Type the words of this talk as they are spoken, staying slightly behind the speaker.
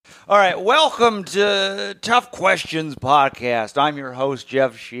All right, welcome to Tough Questions Podcast. I'm your host,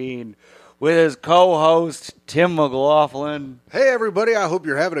 Jeff Sheen, with his co-host, Tim McLaughlin. Hey, everybody. I hope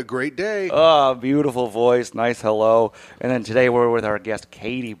you're having a great day. Oh, beautiful voice. Nice hello. And then today we're with our guest,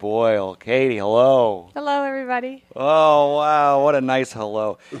 Katie Boyle. Katie, hello. Hello, everybody. Oh, wow. What a nice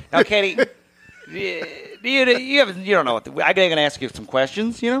hello. Now, Katie, you don't know what I'm going to ask you some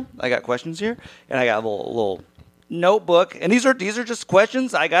questions, you know? I got questions here, and I got a little notebook, and these are just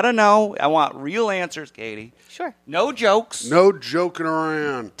questions I gotta know. I want real answers, Katie. Sure. No jokes. No joking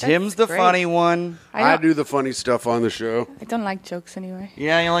around. Tim's the great. funny one. I do the funny stuff on the show. I don't like jokes anyway.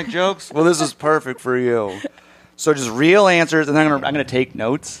 Yeah, you like jokes? Well, this is perfect for you. So just real answers, and then I'm gonna take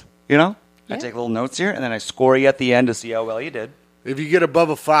notes. You know, I Yeah. take little notes here, and then I score you at the end to see how well you did. If you get above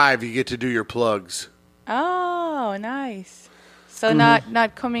a 5, you get to do your plugs. Oh, nice. So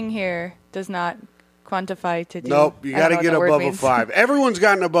not coming here does not quantify to do. Nope, you I got don't to know get what that word above a means. 5. Everyone's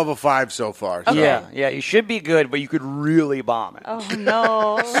gotten above a 5 so far. So. Okay. Yeah, you should be good, but you could really bomb it. Oh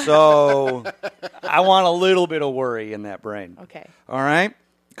no. So I want a little bit of worry in that brain. Okay. All right?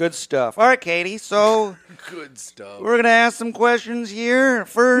 Good stuff. All right, Katie. So Good stuff. we're going to ask some questions here.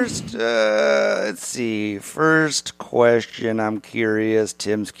 First, let's see. First question. I'm curious.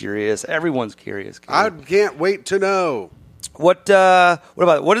 Tim's curious. Everyone's curious. Katie. I can't wait to know. What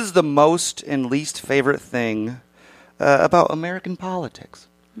is the most and least favorite thing about American politics?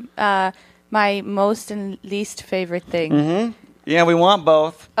 My most and least favorite thing. Yeah, we want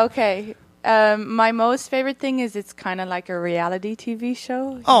both. Okay. My most favorite thing is it's kind of like a reality TV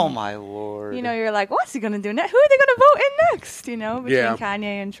show. Oh, my Lord. You know, you're like, what's he going to do next? Who are they going to vote in next? You know, between Yeah. Kanye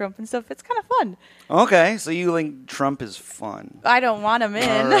and Trump and stuff. It's kind of fun. Okay, so you think Trump is fun. I don't want him in.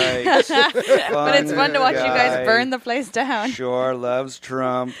 All right. But it's fun to watch you guys guy. burn the place down. Sure, loves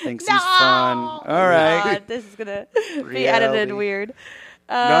Trump, thinks No! he's fun. All right. God, this is gonna be Reality. edited weird.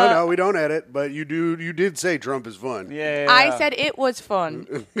 No, we don't edit, but you did say Trump is fun. Yeah. I said it was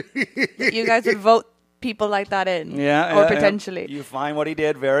fun. You guys would vote people like that in, or potentially. You find what he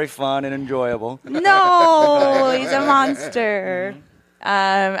did very fun and enjoyable. No, he's a monster.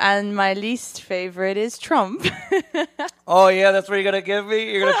 And my least favorite is Trump. Oh, yeah, that's what you're going to give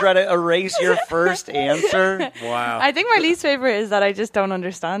me? You're going to try to erase your first answer? Wow. I think my least favorite is that I just don't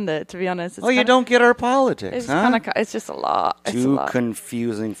understand it. To be honest, it's Oh, you don't get our politics, It's huh? it's just a lot. It's a Too lot.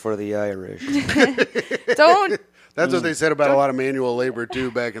 confusing for the Irish. Don't. That's what they said about a lot of manual labor,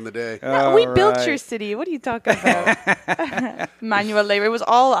 too, back in the day. We built right. your city. What are you talking about? Manual labor. It was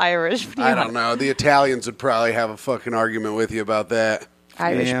all Irish. What do you I want? don't know. The Italians would probably have a fucking argument with you about that.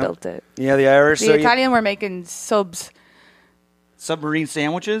 Irish Yeah. built it. Yeah, the Irish. The so Italian were making subs. submarine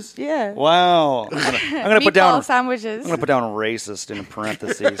sandwiches? Yeah. Wow. I'm gonna put down. Meatball sandwiches. I'm gonna put down racist in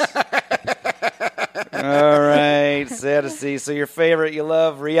parentheses. All right, sad to see. So your favorite, you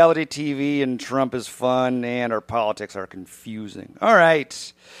love reality TV, and Trump is fun, and our politics are confusing. All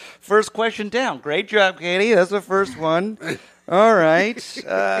right, first question down. Great job, Katie. That's the first one. All right.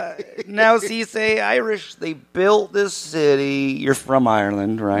 Now, see, you say Irish. They built this city. You're from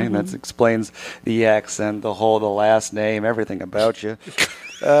Ireland, right? Mm-hmm. That explains the accent, the last name, everything about you.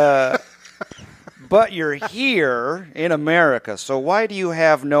 But you're here in America, so why do you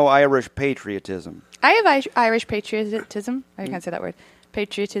have no Irish patriotism? I have Irish patriotism. I can't say that word.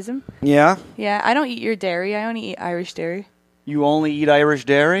 Patriotism. Yeah? Yeah, I don't eat your dairy. I only eat Irish dairy. You only eat Irish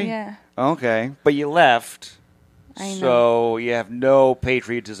dairy? Yeah. Okay. But you left, I know. so you have no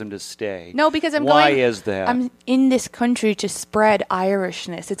patriotism to stay. No, because Why is that? I'm in this country to spread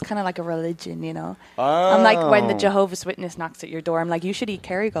Irishness. It's kind of like a religion, you know. I'm like when the Jehovah's Witness knocks at your door. I'm like, you should eat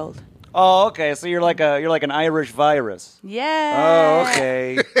Kerrygold. Oh, okay. So you're like an Irish virus. Yeah. Oh,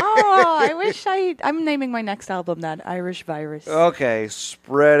 okay. Oh, I wish I'm naming my next album that Irish Virus. Okay,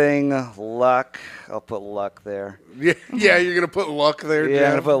 spreading luck. I'll put luck there. Yeah, you're going to put luck there, Yeah, I'm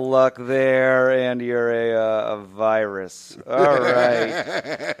Jeff? gonna put luck there, and you're a virus. All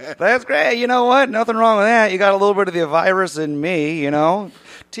right, that's great. You know what? Nothing wrong with that. You got a little bit of the virus in me. You know,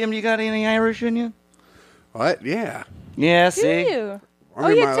 Tim, you got any Irish in you? What? Yeah. Yeah. Do See. you? I Oh,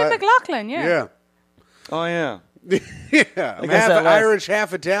 mean, yeah, my Tim li- McLaughlin, yeah. Yeah. Oh yeah. Yeah. I'm guess half that last- Irish,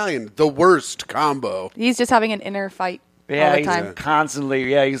 half Italian. The worst combo. He's just having an inner fight Yeah, all the he's time. constantly.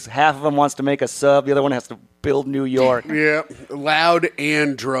 Yeah, he's half of him wants to make a sub, the other one has to build New York. Yeah. Loud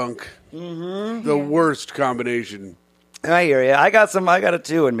and drunk. Mm-hmm. The worst combination. I hear you. I got a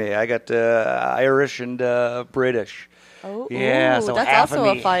two in me. I got Irish and British. Oh, Yeah, ooh, so that's half also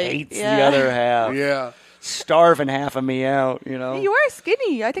of me a fight. hates Yeah. the other half. Yeah. Starving half of me out, you know. You are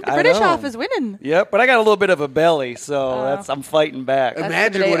skinny. I think the I British know. half is winning. Yep, but I got a little bit of a belly, so I'm fighting back. That's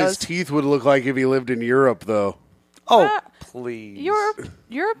Imagine the what his potatoes. teeth would look like if he lived in Europe, though. Oh, please.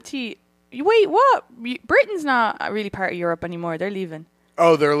 Europe tea. Wait, what? Britain's not really part of Europe anymore. They're leaving.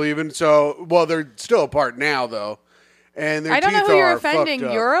 Oh, they're leaving. So, well, they're still a part now, though. And their I don't teeth know who you're are offending, fucked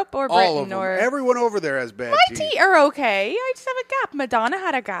up. Europe or All of Britain them. or Everyone over there has bad my teeth. teeth are okay. I just have a gap. Madonna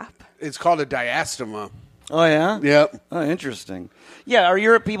had a gap. It's called a diastema. Oh, yeah? Yep. Oh, interesting. Yeah, are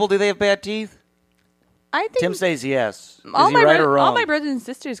Europe people, do they have bad teeth? I think Tim says yes. Is all he my right or wrong? all my brothers and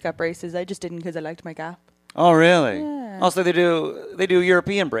sisters got braces. I just didn't because I liked my gap. Oh, really? Yeah. Also, they do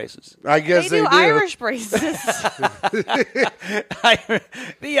European braces. I guess They they do Irish braces.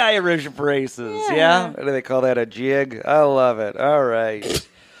 The Irish braces, Yeah. yeah? What do they call that, a jig? I love it. All right.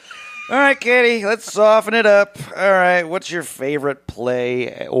 All right, Katie, let's soften it up. All right, what's your favorite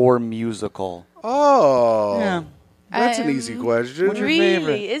play or musical? Oh. Yeah. That's an easy question. What's your Really?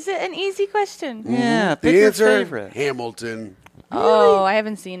 favorite? Is it an easy question? Yeah, pick The your answer, favorite. Hamilton. Oh, I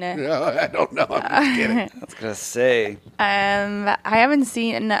haven't seen it. No, I don't know. I'm just kidding. I was going to say. I haven't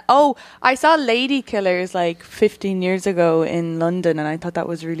seen. Oh, I saw Lady Killers like 15 years ago in London, and I thought that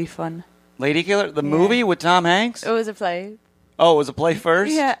was really fun. Lady Killer, the movie with Tom Hanks? It was a play. Oh, it was a play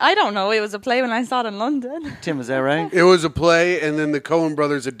first? Yeah, I don't know. It was a play when I saw it in London. Tim, is that right? It was a play, and then the Coen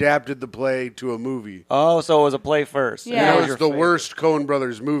brothers adapted the play to a movie. Oh, so it was a play first. Yeah. And That that was your the favorite. worst Coen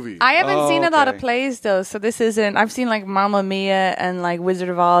brothers movie. I haven't seen a lot of okay. plays though, so this isn't. I've seen like Mamma Mia and like Wizard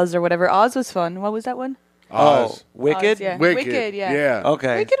of Oz or whatever. Oz was fun. What was that one? Oh, Oz. Wicked? Oz, yeah. Wicked. Yeah.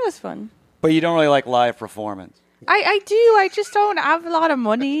 Okay. Wicked was fun. But you don't really like live performance. I do. I just don't have a lot of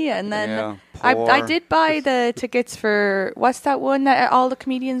money, and then Yeah, I poor. did buy the tickets for what's that one that all the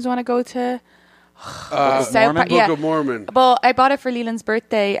comedians want to go to? South Mormon? Park- Book yeah. of Mormon. But I bought it for Leland's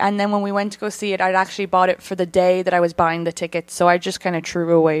birthday, and then when we went to go see it, I'd actually bought it for the day that I was buying the tickets. So I just kind of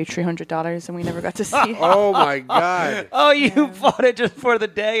threw away $300, and we never got to see it. Oh, my God. Oh, you bought it just for the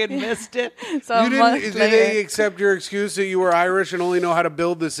day and missed it? So You a didn't, month did later- they accept your excuse that you were Irish and only know how to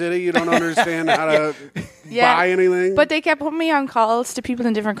build the city? You don't understand how to Yeah. buy anything? But they kept putting me on calls to people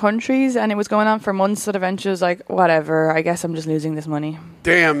in different countries, and it was going on for months. So eventually, I was like, whatever. I guess I'm just losing this money.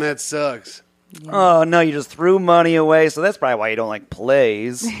 Damn, that sucks. Oh, no, you just threw money away. So that's probably why you don't like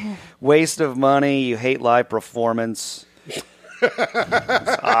plays. Waste of money. You hate live performance.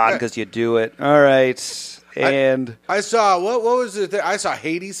 It's odd because you do it. All right. And, I saw, what was it? I saw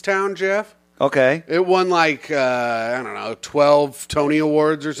Hadestown, Jeff. okay. It won like, I don't know, 12 Tony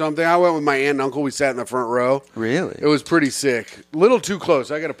Awards or something. I went with my aunt and uncle. We sat in the front row. Really? It was pretty sick. A little too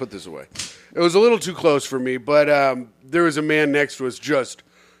close. I got to put this away. It was a little too close for me, but there was a man next to us just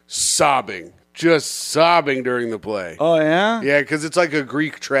sobbing during the play. Oh, yeah? Yeah, because it's like a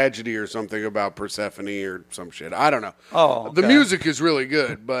Greek tragedy or something about Persephone or some shit. I don't know. Oh, The okay. music is really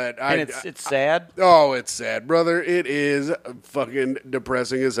good, but And it's sad? oh, it's sad, brother. It is fucking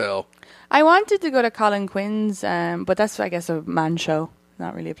depressing as hell. I wanted to go to Colin Quinn's, but that's, I guess, a man show.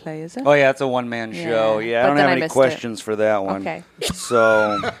 Not really a play, is it? Oh, yeah, it's a one-man Yeah. show. Yeah, I But don't then have I any missed questions for that one. Okay.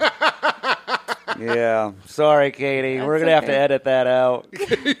 So, yeah. Sorry, Katie. We're going to have to okay. edit that out.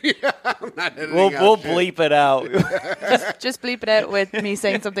 I'm not editing We'll out shit. bleep it out. Just bleep it out with me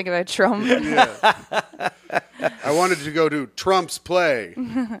saying something about Trump. I wanted to go to Trump's play.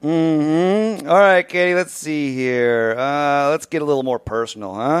 All right, Katie, let's see here. Let's get a little more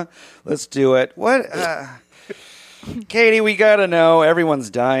personal, huh? Let's do it. What? Katie, we got to know. Everyone's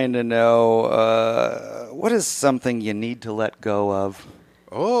dying to know. What is something you need to let go of?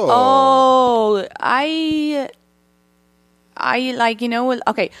 Oh, I like,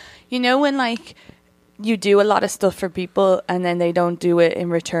 okay, when like you do a lot of stuff for people and then they don't do it in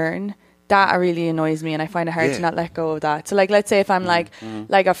return. That really annoys me, and I find it hard Yeah. to not let go of that. So, like, let's say if I'm like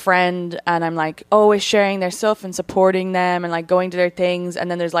a friend, and I'm like always sharing their stuff and supporting them, and like going to their things, and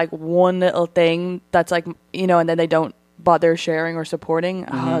then there's like one little thing that's like, and then they don't bother sharing or supporting.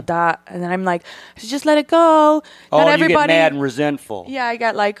 Oh, that, and then I'm like, I should just let it go. Oh, Not and you get everybody. mad and resentful. Yeah, I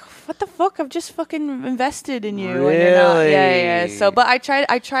got like, what the fuck? I've just fucking invested in you. And you're not. Really? Yeah. So, but I try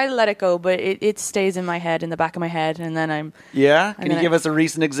to let it go, but it stays in my head, in the back of my head, and then I'm Yeah? Can you then give us a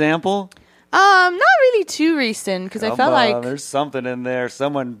recent example? not really too recent because I Come felt on, like there's something in there.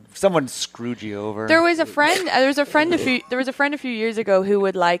 Someone screwed you over. there was a friend. There was a friend a few years ago who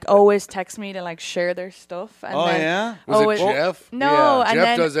would like always text me to like share their stuff. And Oh, then yeah? Was always- it Jeff? No, Yeah, and Jeff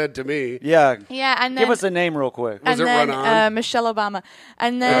then does that to me. Yeah. yeah, and then Give us a name real quick. Was and it then Run On? Michelle Obama,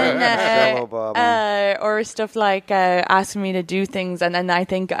 and then Michelle Obama. or stuff like asking me to do things, and then I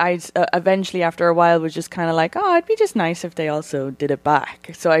think I eventually after a while was just kind of like, oh, it'd be just nice if they also did it back.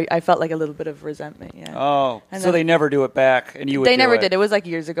 So I felt like a little bit of resentment. Yeah. Oh, And so then- they never do it back, and you would They do never it. did. It was like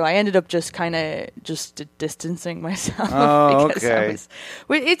years ago. I ended up just kind of just distancing myself. Oh, because okay.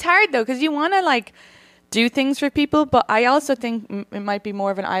 it's hard though because you want to like do things for people, but I also think it might be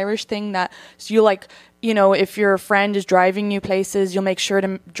more of an Irish thing that you like, you know, if your friend is driving you places, you'll make sure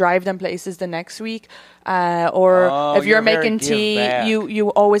to drive them places the next week. Or if you're making tea, you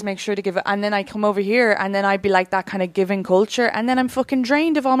always make sure to give it. And then I come over here and then I'd be like that kind of giving culture. And then I'm fucking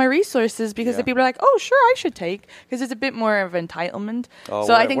drained of all my resources because the people are like, oh, sure, I should take. Because it's a bit more of entitlement. Oh,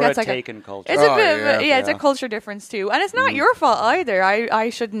 so I think that's a like taken culture. It's a bit it's a culture difference too. And it's not your fault either. I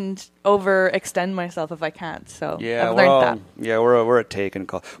shouldn't overextend myself if I can't. So I've learned that. Yeah, we're a Taken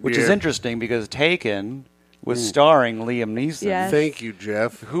culture. Which is interesting because Taken was starring Liam Neeson. Yes. Thank you,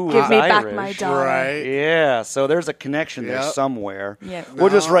 Jeff. Who Give was me Irish. back my dog. Right. Yeah, so there's a connection there somewhere. Yeah. We'll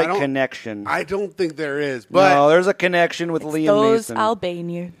just No, write connection. I don't think there is. But no, there's a connection with Liam Those Neeson.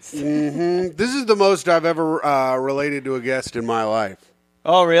 Albanians. This is the most I've ever related to a guest in my life.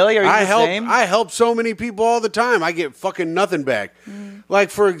 Oh, really? Are you the same? I help so many people all the time. I get fucking nothing back.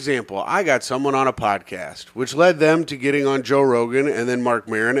 Like, for example, I got someone on a podcast, which led them to getting on Joe Rogan and then Mark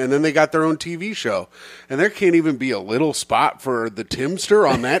Maron, and then they got their own TV show. And there can't even be a little spot for the Timster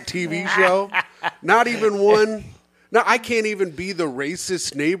on that TV show. Not even one. No, I can't even be the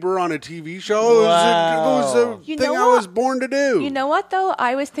racist neighbor on a TV show. Wow. It was a You thing know I what? was born to do. You know what though?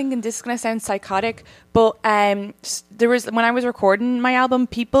 I was thinking this is gonna sound psychotic, but there was when I was recording my album,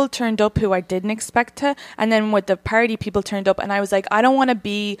 people turned up who I didn't expect to, and then with the party, people turned up, and I was like, I don't want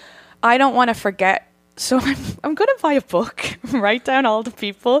to forget. So I'm going to buy a book, write down all the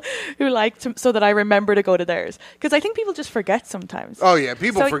people who liked him so that I remember to go to theirs. Because I think people just forget sometimes. Oh, yeah.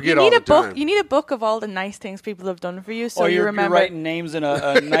 People forget all you need the time. You need a book of all the nice things people have done for you so you you're remember. You're writing names in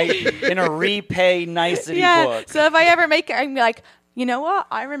a repay nicety book. So if I ever make it, I'm like, you know what?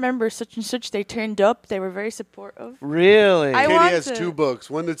 I remember such and such. They turned up. They were very supportive. Really? I Katie want has to- 2 books.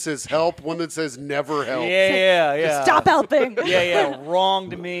 One that says help, one that says never help. Yeah. Stop helping. Yeah,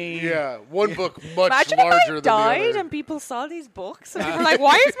 wronged me. Yeah, one book much Imagine larger if I than died the other. and people saw these books and people were like,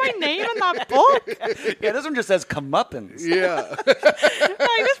 why is my name in that book? Yeah, this one just says comeuppance. Yeah, Like,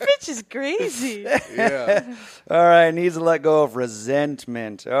 this bitch is crazy. yeah. All right, needs to let go of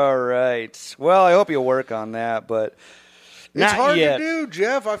resentment. All right. Well, I hope you work on that, but It's not hard yet. to do,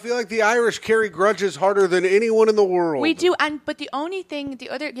 Jeff. I feel like the Irish carry grudges harder than anyone in the world. We do, but the only thing,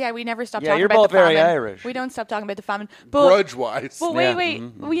 we never stop Yeah, talking you're about both the famine. very Irish. We don't stop talking about the famine. But, grudge-wise. But Yeah. wait.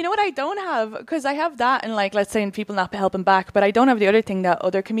 Well, you know what I don't have? Because I have that and, like, let's say, and people not helping back, but I don't have the other thing that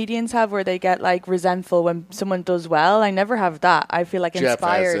other comedians have where they get, like, resentful when someone does well. I never have that. I feel, like, Jeff has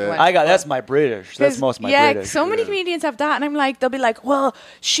inspired. it. When That's my British. That's most of my British. so many comedians have that, and I'm like, they'll be like, well,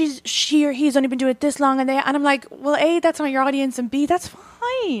 she or he's only been doing it this long, and I'm like, well, A, that's not your audience, and B, that's fine.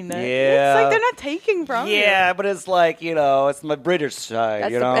 Yeah. It's like they're not taking from you. Yeah, but it's like, it's my British side,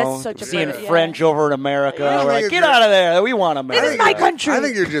 That's you such a Seeing British- French over in America. I We're think like, it's get just- out of there. We want America. This is my country. I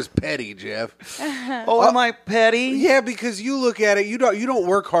think you're just petty, Jeff. Oh, am I petty? Yeah, because you look at it, you don't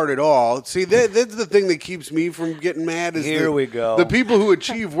work hard at all. See, that's the thing that keeps me from getting mad. Is Here we go. The people who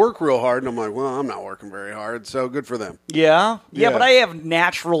achieve work real hard, and I'm like, well, I'm not working very hard, so good for them. Yeah? Yeah. Yeah, but I have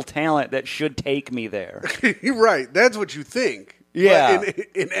natural talent that should take me there. You're right. That's what you think. Yeah. But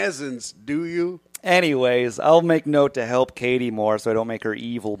in essence, do you? Anyways, I'll make note to help Katie more so I don't make her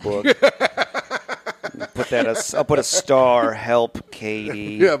evil book. I'll put a star, help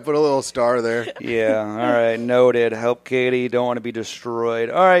Katie. Yeah, put a little star there. Yeah, all right, noted. Help Katie, don't want to be destroyed.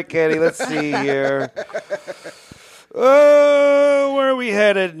 All right, Katie, let's see here. Where are we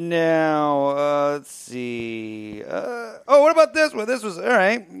headed now? Let's see. What about this one? This was, all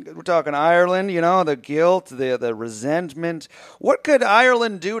right, we're talking Ireland, the guilt, the resentment. What could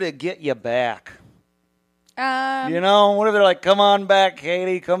Ireland do to get you back? What if they're like, come on back,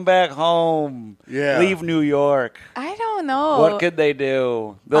 Katie, come back home. Yeah. Leave New York. I don't know. What could they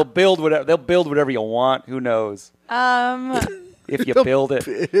do? They'll build whatever you want. Who knows? If you build it,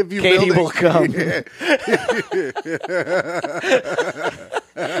 If you Katie build it. will come.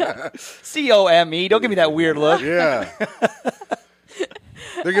 COME. Don't give me that weird look. Yeah.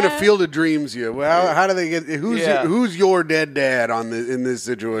 They're gonna Field of Dreams you. Well, how do they get? Who's your dead dad in this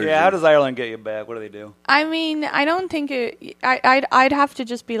situation? Yeah. How does Ireland get you back? What do they do? I mean, I don't think I'd have to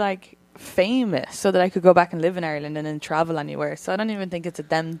just be like famous so that I could go back and live in Ireland and then travel anywhere. So I don't even think it's a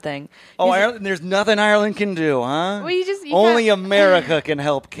them thing. Oh, Ireland, there's nothing Ireland can do, huh? Well, you Only can't- America can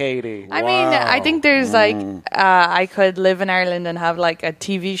help Katie. I mean, I think there's like I could live in Ireland and have like a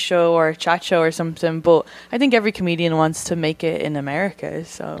TV show or a chat show or something, but I think every comedian wants to make it in America.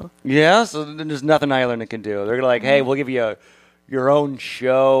 So Yeah, so then there's nothing Ireland can do. They're like, hey, we'll give you your own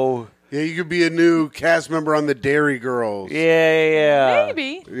show. Yeah, you could be a new cast member on the Dairy Girls. Yeah.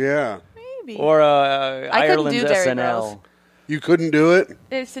 maybe. Yeah. Maybe. Or couldn't Ireland's do Dairy SNL. Girls. You couldn't do it?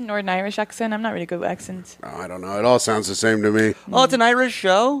 It's a Northern Irish accent. I'm not really good with accents. Oh, I don't know. It all sounds the same to me. Oh, it's an Irish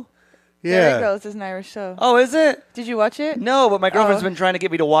show? Dairy Yeah. Girls is an Irish show. Oh, is it? Did you watch it? No, but my girlfriend's Oh. been trying to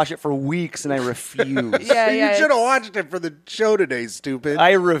get me to watch it for weeks, and I refuse. Yeah, You yeah. should have watched it for the show today, stupid.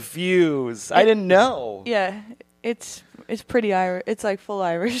 I refuse. I didn't know. Yeah, it's pretty Irish. It's like full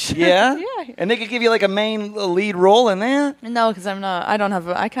Irish. Yeah? Yeah. And they could give you like a main lead role in that? No, because I'm not. I don't have.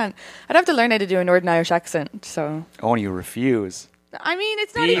 I can't. I'd have to learn how to do a Northern Irish accent. So Oh, and you refuse. I mean,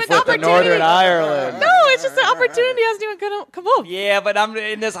 it's not Beef even with the opportunity. Northern Ireland. No, it's just the opportunity hasn't even come up. Yeah, but I'm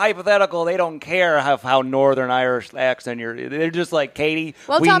in this hypothetical. They don't care how Northern Irish accent you're. They're just like, Katie,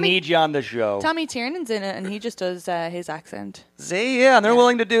 Well, we Tommy- need you on the show. Tommy Tiernan's in it, and he just does his accent. See, yeah, and they're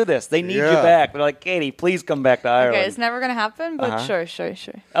willing to do this. They need you Yeah. back. They're like, Katie, please come back to Ireland. Okay, it's never gonna happen, but Uh-huh. sure.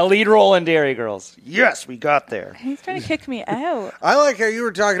 A lead role in Dairy Girls. Yes, we got there. He's trying to kick me out. I like how you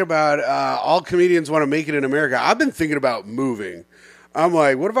were talking about all comedians want to make it in America. I've been thinking about moving. I'm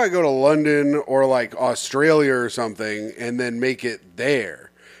like, what if I go to London or like Australia or something and then make it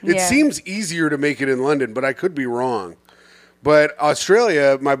there? It Yeah. seems easier to make it in London, but I could be wrong. But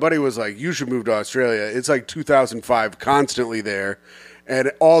Australia, my buddy was like, you should move to Australia. It's like 2005 constantly there, and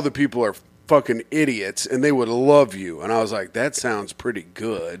all the people are fucking idiots, and they would love you. And I was like, that sounds pretty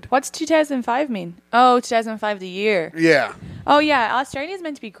good. What's 2005 mean? Oh, 2005 the year. Yeah. Oh yeah, Australia's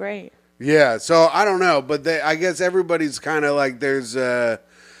meant to be great. Yeah, so I don't know, but I guess everybody's kind of like there's less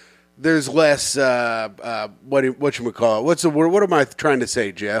what you call it? What's the word? What am I trying to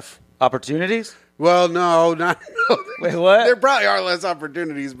say, Jeff? Opportunities? Well, no, not. No. Wait, what? There probably are less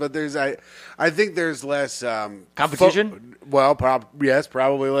opportunities, but I think there's less Competition? Yes,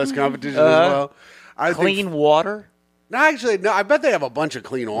 probably less competition as well. I Clean think, water? no, actually, no. I bet they have a bunch of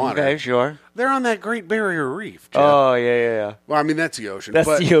clean water. Okay, sure. They're on that Great Barrier Reef. Jeff. Oh, yeah. Well, I mean that's the ocean. That's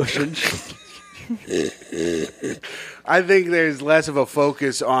but the ocean. I think there's less of a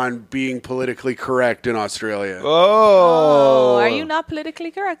focus on being politically correct in Australia. Oh, are you not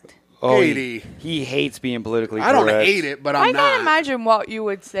politically correct? Katie. He hates being politically I correct. don't hate it, but I'm I not. can't imagine what you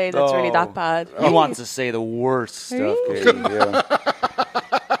would say that's really that bad. He wants to say the worst stuff, Really? Katie. Yeah.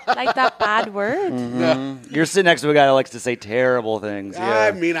 Like that bad word. You're sitting next to a guy that likes to say terrible things. Yeah.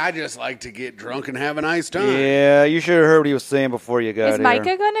 I mean, I just like to get drunk and have a nice time. Yeah, you should have heard what he was saying before you got Is here.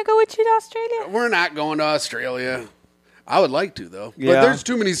 Micah gonna go with you to Australia? We're not going to Australia. I would like to, though. Yeah. But there's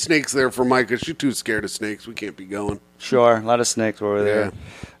too many snakes there for Micah. She's too scared of snakes. We can't be going. Sure, a lot of snakes over there. Yeah.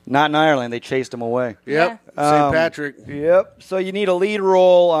 Not in Ireland. They chased him away. Yep. St. Patrick. Yep. So you need a lead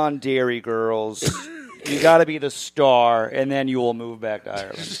role on Dairy Girls. You got to be the star, and then you will move back to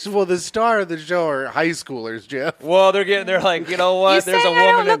Ireland. Well, the star of the show are high schoolers, Jeff. Well, they're like, you know what? You There's saying a I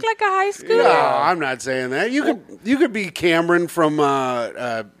woman. don't look like a high schooler? No, I'm not saying that. You could be Cameron from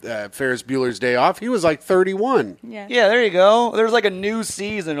Ferris Bueller's Day Off. He was like 31. Yeah. Yeah, there you go. There's like a new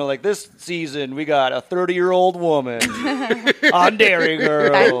season. Or like this season, we got a 30-year-old woman on Dairy Girls.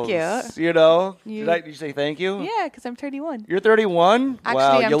 Thank you. You know? You- Did you say thank you? Yeah, because I'm 31. You're 31? Actually,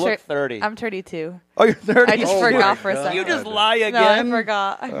 wow, I'm you look 30. I'm 32. Oh, you're 30? I just Oh forgot my for a God. second. You just lie No, I again?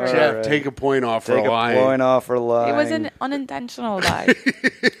 forgot. I forgot. Jeff, right. take a point off Take for a lying. point off for lying. It was an unintentional lie.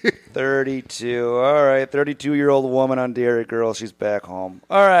 32. All right. 32-year-old woman on Dairy Girl. She's back home.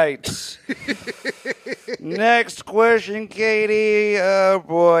 All right. Next question, Katie.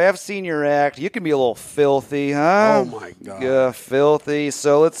 Boy, I've seen your act. You can be a little filthy, huh? Oh, my God. Yeah, filthy.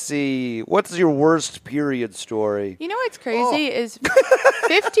 So let's see. What's your worst period story? You know what's crazy is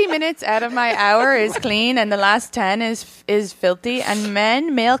 50 minutes out of my hour is clean and the last 10 is filthy. And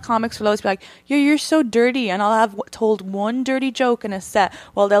male comics will always be like, you're so dirty. And I'll have told one dirty joke in a set.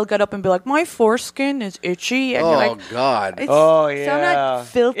 Well, they'll get up and be like, my foreskin is itchy. And you're Oh, like, God. it's, Oh, So yeah. I'm not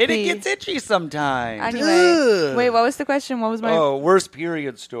filthy. It gets itchy sometimes. Anyway, Ugh. wait, what was the question? What was my... Oh, worst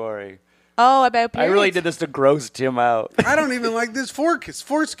period story. Oh, about I periods. really did this to gross Tim out. I don't even like this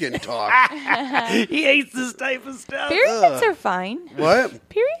foreskin talk. He hates this type of stuff. Periods are fine. What?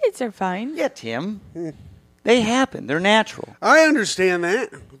 Periods are fine. Yeah, Tim. They happen. They're natural. I understand that.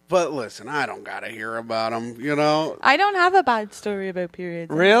 But listen, I don't got to hear about them, you know? I don't have a bad story about periods.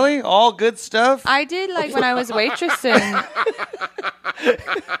 Really? All good stuff? I did, like, when I was waitressing.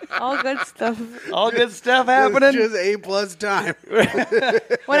 All good stuff. All good stuff happening? Just A+ time.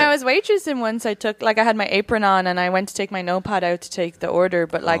 When I was waitressing once, I had my apron on and I went to take my notepad out to take the order,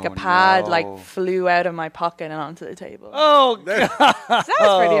 but like Oh, a pad no. flew out of my pocket and onto the table. Oh, God. So that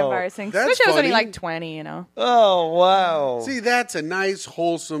was pretty embarrassing. That's Especially I was only funny. like 20, you know. Oh, wow. See, that's a nice,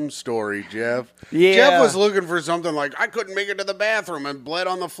 wholesome story, Jeff. Yeah. Jeff was looking for something like, I couldn't make it to the bathroom and bled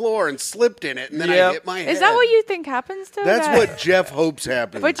on the floor and slipped in it, and then I hit my head. Is that what you think happens to That's that? what Jeff hopes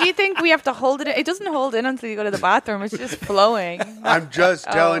happens. But do you think we have to hold it? It doesn't hold in until you go to the bathroom. It's just flowing. I'm just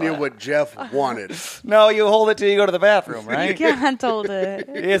telling you what Jeff wanted. No, you hold it till you go to the bathroom, You right? can't hold it.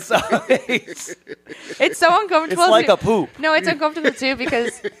 It's always, It's so uncomfortable. it's like a poop. No, it's uncomfortable too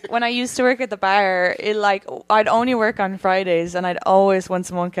because when I used to work at the bar, I'd only work on Fridays, and I'd always want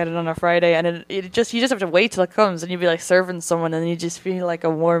someone get it on a Friday, and you just have to wait till it comes, and you'd be like serving someone, and you just feel like a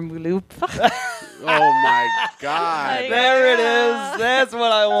warm gloop. Oh my God. There it is. That's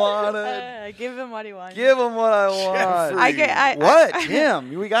what I wanted. Give him what he wants. Give him what I want. Jeffrey. What,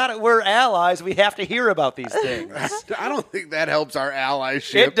 Tim? We got it. We're allies. We have to hear about these things. I don't think that helps our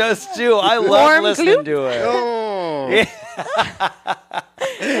allyship. It does too. I love Warm listening gloop? to it. Oh.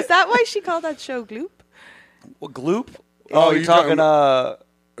 Is that why she called that show Gloop? Well, gloop? Oh, you're you talking.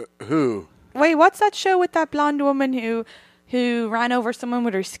 Who? Wait, what's that show with that blonde woman who ran over someone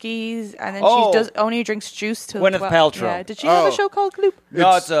with her skis, and then Oh. she only drinks juice till Gwyneth 12? Paltrow. Yeah. Did she have Oh. a show called Gloop?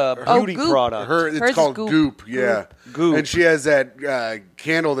 No, it's a beauty Goop. product. Hers It's is called Goop. Goop. Yeah. Goop. And she has that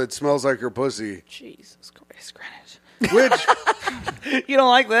candle that smells like her pussy. Jesus Christ, Greenwich. Which, You don't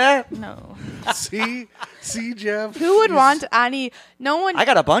like that? No. see, Jeff? Who would want any? No one. I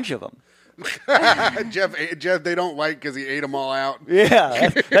got a bunch of them. Jeff, they don't like because he ate them all out. Yeah,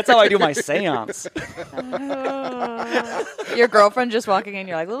 that's how I do my seance. Your girlfriend just walking in,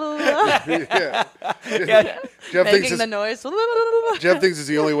 you're like, Yeah. Yeah, Jeff thinks making the it's, noise. Jeff thinks it's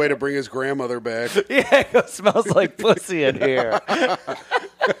the only way to bring his grandmother back. yeah, it smells like pussy in here.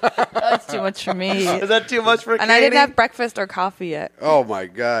 That's too much for me. Is that too much for And Katie? I didn't have breakfast or coffee yet. Oh my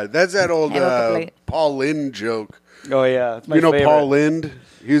God, that's that old Hey, look at plate. Paul Lynde joke. Oh yeah, it's my You know favorite. Paul Lynde?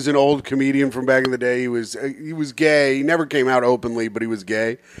 He was an old comedian from back in the day. He was gay. He never came out openly, but he was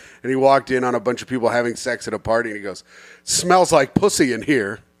gay. And he walked in on a bunch of people having sex at a party, and he goes, "Smells like pussy in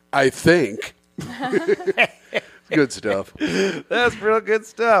here, I think." Good stuff. That's real good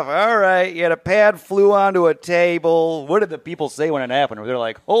stuff. All right, you had a pad flew onto a table. What did the people say when it happened? They're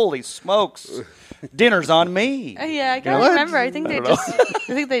like, "Holy smokes, dinner's on me." Yeah, I can't What? remember. I think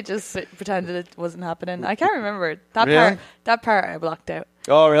they just pretended it wasn't happening. I can't remember that Really? part. That part I blocked out.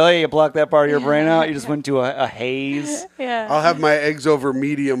 Oh, really? You blocked that part of your brain out? You just went to a haze? Yeah. I'll have my eggs over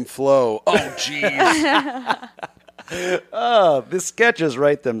medium flow. Oh, jeez. Oh, the sketches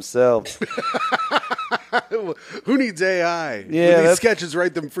write themselves. Who needs AI? Yeah, When these that's- sketches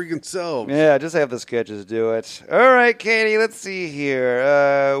write them freaking selves. Yeah, just have the sketches do it. All right, Katie, let's see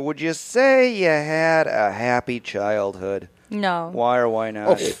here. Would you say you had a happy childhood? No. Why or why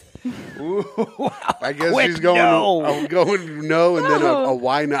not? I guess Quick she's going no. I'm going no and then a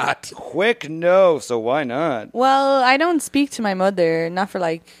why not. Quick no, so why not? Well, I don't speak to my mother, not for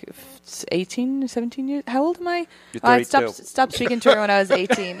like 18 or 17 years. How old am I? You're I 32. stopped speaking to her when I was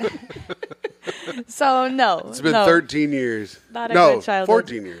 18. So, no. It's been no, 13 years. Not a No, good childhood.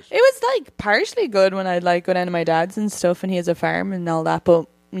 14 years. It was like partially good when I'd like go down to my dad's and stuff, and he has a farm and all that, but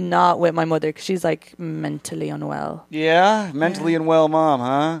not with my mother because she's like mentally unwell. Yeah, mentally unwell mom,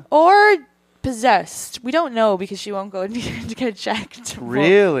 huh? Or possessed. We don't know because she won't go to get checked. But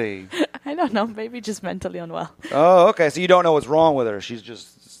Really? I don't know. Maybe just mentally unwell. Oh, okay. So you don't know what's wrong with her. She's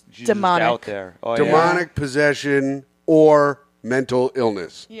just Demonic. out there. Oh, Demonic possession or mental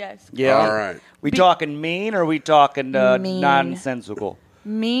illness. Yes. Yeah. All right. We talking mean or we talking Mean. nonsensical?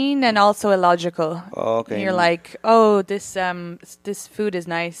 Mean and also illogical. Oh, okay. And you're like, oh, this food is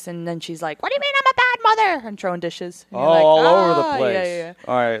nice, and then she's like, what do you mean I'm a bad mother? And throwing dishes. And Oh, you're like, all over "Ah, the place. Yeah.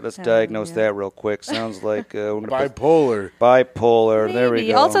 All right, let's diagnose yeah. that real quick. Sounds like Bipolar. bipolar. There we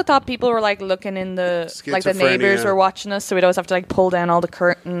Maybe. go. Also thought people were like looking in like the neighbors Schizophrenia. were watching us, so we'd always have to like pull down all the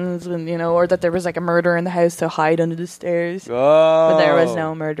curtains, and or that there was like a murder in the house, so hide under the stairs. Oh. But there was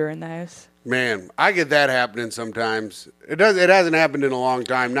no murder in the house. Man, I get that happening sometimes. It hasn't happened in a long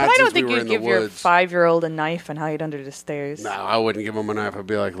time. Not But I don't since think we were you'd in the give your woods. 5-year-old a knife and hide under the stairs. No, I wouldn't give him a knife. I'd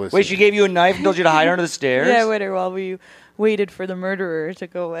be like, listen. Wait, she gave you a knife and told you to hide under the stairs? Yeah, with her while we waited for the murderer to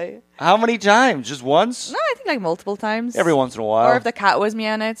go away. How many times? Just once? No, I think like multiple times. Every once in a while. Or if the cat was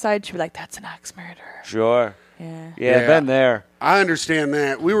meowing outside, she'd be like, "That's an axe murderer." Sure. Yeah. Yeah, been there. I understand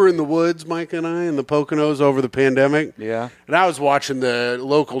that. We were in the woods, Mike and I, in the Poconos over the pandemic. Yeah. And I was watching the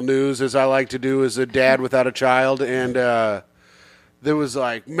local news, as I like to do as a dad without a child, and there was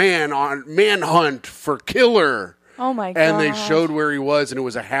like manhunt for killer. Oh my god. And they showed where he was, and it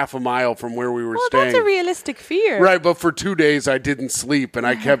was a half a mile from where we were Well, staying. that's a realistic fear. Right, but for 2 days I didn't sleep, and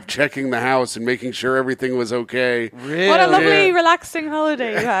I kept checking the house and making sure everything was okay. Really? What a lovely, Yeah. relaxing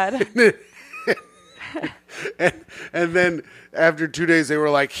holiday you had. and then after 2 days, they were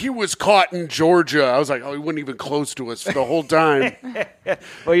like, he was caught in Georgia. I was like, oh, he wasn't even close to us for the whole time.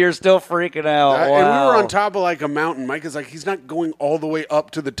 But you're still freaking out. And we Wow. were on top of like a mountain. Mike is like, he's not going all the way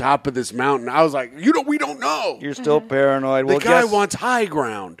up to the top of this mountain. I was like, we don't know. You're still paranoid. The Well, guy guess- wants high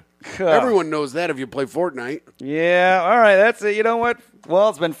ground. Everyone knows that if you play Fortnite. Yeah, all right, that's it. You know what? Well,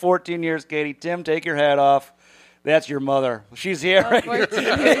 it's been 14 years, Katie. Tim, take your hat off. That's your mother. She's here. Right here.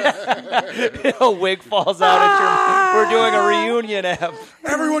 14 years. A wig falls out at your... We're doing a reunion app.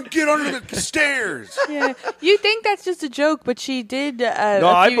 Everyone get under the stairs. Yeah, you think that's just a joke, but she did. No,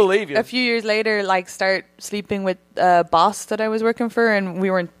 I believe you. A few years later, like start sleeping with a boss that I was working for,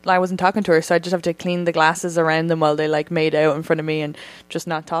 and I wasn't talking to her, so I just have to clean the glasses around them while they like made out in front of me and just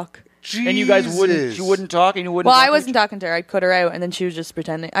not talk. Jesus. And you guys wouldn't talk, and you wouldn't. Well, talk I to wasn't each- talking to her. I'd cut her out, and then she was just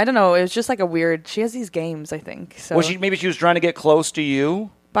pretending. I don't know. It was just like a weird. She has these games, I think. So Well, maybe she was trying to get close to you.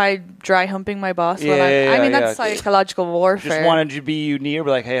 by dry humping my boss. Yeah, I mean, yeah. that's psychological warfare. Just wanted to be you near,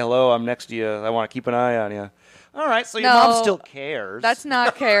 be like, hey, hello, I'm next to you. I want to keep an eye on you. All right, so your No, mom still cares. That's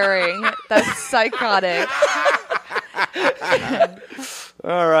not caring. That's psychotic.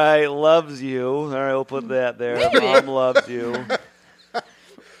 All right, loves you. All right, we'll put that there. Maybe. Mom loves you.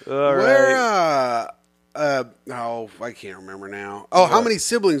 All right. I can't remember now. Oh, how many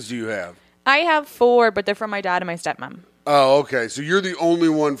siblings do you have? I have 4, but they're from my dad and my stepmom. Oh, okay. So you're the only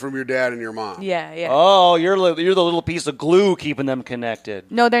one from your dad and your mom. Yeah, yeah. Oh, you're the little piece of glue keeping them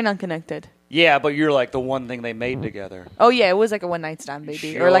connected. No, they're not connected. Yeah, but you're like the one thing they made together. Oh, yeah, it was like a one-night stand,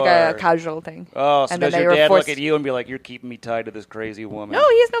 baby. Or like a Sure. casual thing. Oh, so And then does they your were dad forced- look at you and be like, you're keeping me tied to this crazy woman? No,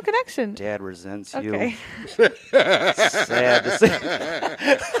 he has no connection. Dad resents Okay. you. Sad to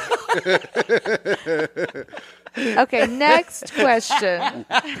say. Okay, next question.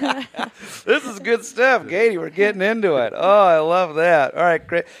 This is good stuff, Katie. We're getting into it. Oh, I love that. All right,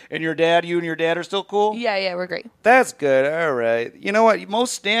 great. And you and your dad are still cool? Yeah, we're great. That's good. All right. You know what?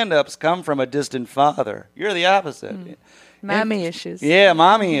 Most stand-ups come from a distant father. You're the opposite. Mommy issues. Yeah,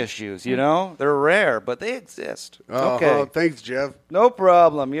 mommy issues, you know? They're rare, but they exist. Okay. Thanks, Jeff. No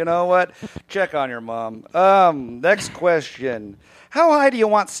problem. You know what? Check on your mom. Next question. How high do you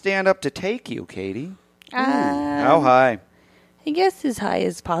want stand-up to take you, Katie? How high? I guess as high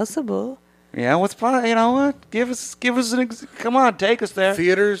as possible. Yeah, what's fun? You know what? Give us come on, take us there.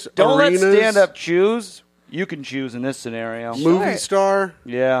 Theaters, Don't arenas, let stand-up choose. You can choose in this scenario. movie Sure. star.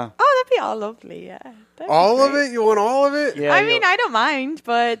 Yeah. Oh, that'd be all lovely, yeah. That'd be All of great. it? You want all of it? Yeah. I mean, I don't mind,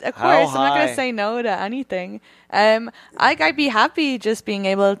 but of How course, I'm not high? going to say no to anything. I'd be happy just being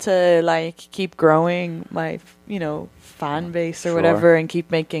able to like keep growing my, fan base or Sure. whatever, and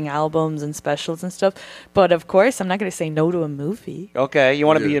keep making albums and specials and stuff. But of course, I'm not going to say no to a movie. Okay, you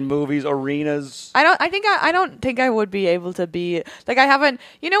want to be Yeah. in movies, arenas. I don't think I would be able to be like I haven't.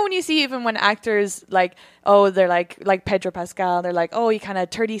 You know, when you see even when actors like, oh, they're like Pedro Pascal, they're like, oh, he kind of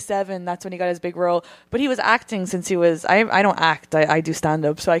 37. That's when he got his big role. But he was acting since he was. I don't act. I do stand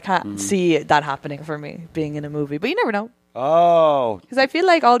up, so I can't see that happening for me being in a movie. But you never know, Oh, because I feel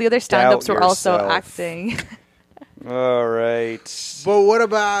like all the other stand ups Doubt were also yourself. acting. all right. But what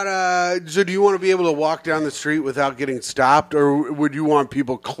about, so do you want to be able to walk down the street without getting stopped, or would you want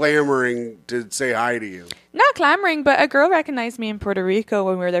people clamoring to say hi to you? Not clamoring, but a girl recognized me in Puerto Rico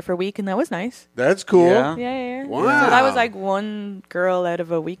when we were there for a week, and that was nice. That's cool. Yeah. Yeah. Wow. So that was like one girl out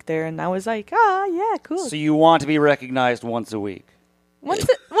of a week there, and I was like, oh, yeah, cool. So you want to be recognized once a week? Once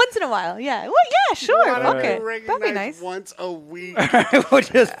in a while, yeah. Well, yeah, sure. Wanna Okay, be that'd be recognized nice. once a week. We'll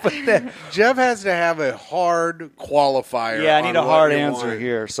just put that. Jeff has to have a hard qualifier. Yeah, I need on a what hard you answer want.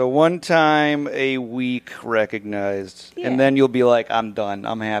 here. So one time a week recognized, Yeah. and then you'll be like, I'm done.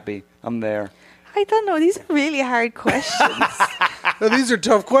 I'm happy. I'm there. I don't know. These are really hard questions. No, these are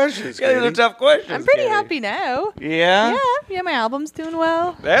tough questions. Yeah, these are Katie. tough questions. I'm pretty Katie. happy now. Yeah? Yeah, my album's doing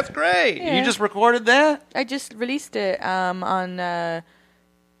well. That's great. Yeah. You just recorded that? I just released it on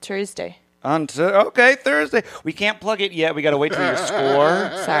Thursday. Okay, Thursday. We can't plug it yet. We got to wait till your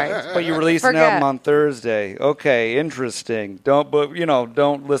score. Sorry. But you released an Forget. album on Thursday. Okay, interesting. Don't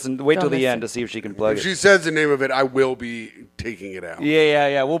listen. Wait till Don't the listen. end to see if she can plug If it. she says the name of it, I will be taking it out.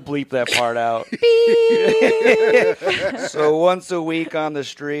 Yeah. We'll bleep that part out. So once a week on the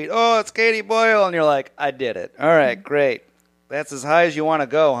street, oh, it's Katie Boyle, and you're like, I did it. All right, great. That's as high as you want to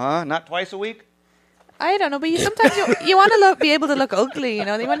go, huh? Not twice a week? I don't know, but sometimes you want to be able to look ugly, you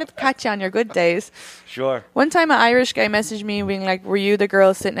know. They want to catch you on your good days. Sure. One time, an Irish guy messaged me being like, "Were you the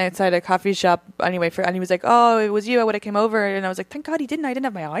girl sitting outside a coffee shop?" Anyway, and he was like, "Oh, it was you. I would have came over." And I was like, "Thank God he didn't. I didn't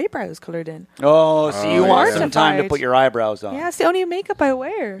have my eyebrows colored in." Oh, so you want some time to Mortified. put your eyebrows on? Yeah, it's the only makeup I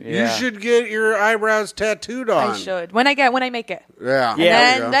wear. Yeah. You should get your eyebrows tattooed on. I should when I make it. Yeah.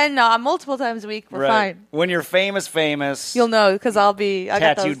 Yeah. And then multiple times a week, we're Right. fine. When you're famous, You'll know because I got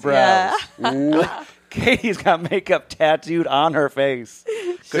tattooed those, brows. Yeah. Katie's got makeup tattooed on her face.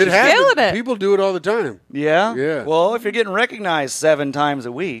 It killing happens. it. People do it all the time. Yeah? Yeah. Well, if you're getting recognized 7 times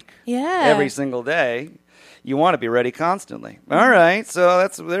a week, Yeah. every single day, you want to be ready constantly. All right, so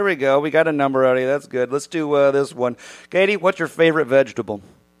there we go. We got a number already. That's good. Let's do this one. Katie, what's your favorite vegetable?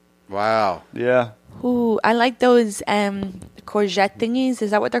 Wow. Yeah. Ooh, I like those courgette thingies.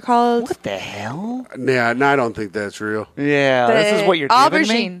 Is that what they're called? What the hell? Yeah, no, I don't think that's real. Yeah, this is what you're giving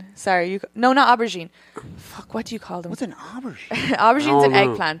aubergine. me? Sorry, no, not aubergine. Fuck, what do you call them? What's an aubergine? Aubergine's an I don't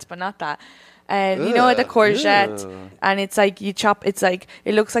know. eggplant, but not that. And you know the courgette, and it's like you chop. It's like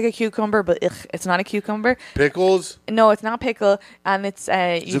it looks like a cucumber, but it's not a cucumber. Pickles? No, it's not pickle, and it's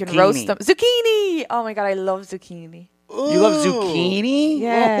you can roast Zucchini. them. Zucchini. Oh my god, I love zucchini. You love zucchini?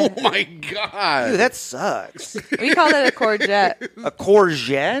 Yeah, Oh my God. Dude, that sucks. we call it a courgette. A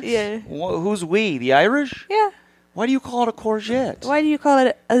courgette? Yeah. Who's we? The Irish? Yeah. Why do you call it a courgette? Why do you call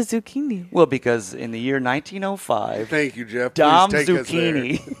it a zucchini? Well, because in the year 1905, Thank you, Jeff. Dom Please take us there.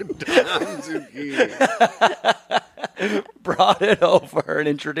 Zucchini Dom Zucchini. brought it over and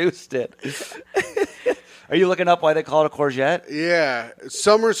introduced it. Are you looking up why they call it a courgette? Yeah.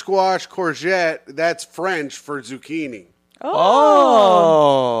 Summer squash courgette, that's French for zucchini.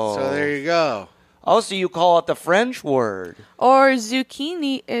 Oh. So there you go. Oh, so you call it the French word. Or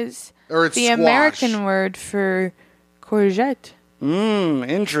zucchini is Or it's the squash. American word for courgette.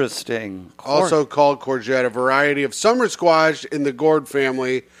 Interesting. Also called courgette, a variety of summer squash in the gourd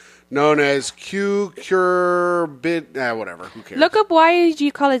family, known as cucurbit. Whatever. Who cares? Look up why do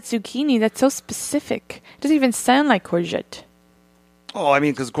you call it zucchini? That's so specific. It doesn't even sound like courgette. Oh, I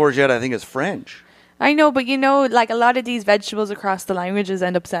mean, because courgette, I think, is French. I know, but like a lot of these vegetables across the languages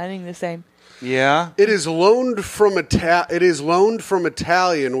end up sounding the same. Yeah. It is loaned from Italian,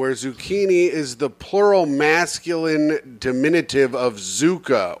 where zucchini is the plural masculine diminutive of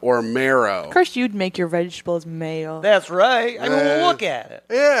zucca or marrow. Of course, you'd make your vegetables male. That's right. I mean, look at it.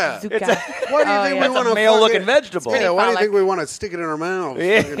 Yeah. Zucca. Why do you think we That's want a to male-looking vegetable. Yeah. Why do you phallic. think we want to stick it in our mouth?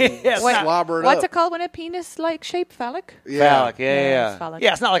 Yeah. Fucking Yes. slobber it What's up. it called when a penis like shape phallic? Phallic, Yeah, yeah. it's phallic.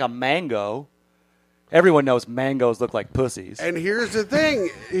 Yeah, it's not like a mango. Everyone knows mangoes look like pussies. And here's the thing.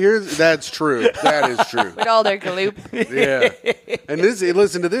 That's true. That is true. With all their gloop. Yeah. And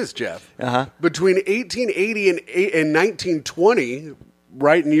listen to this, Jeff. Uh-huh. Between 1880 and 1920,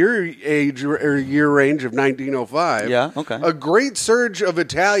 right in your age or year range of 1905, Yeah, okay. a great surge of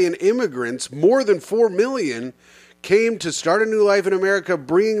Italian immigrants, more than 4 million, came to start a new life in America,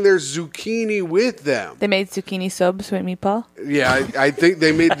 bringing their zucchini with them. They made zucchini subs with meatball. Yeah, I think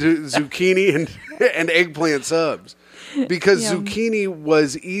they made zucchini and eggplant subs. Because Yum. zucchini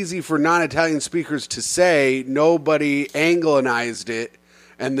was easy for non-Italian speakers to say, nobody Anglicized it,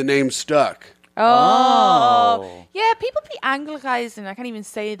 and the name stuck. Oh. Yeah, people be anglicizing. I can't even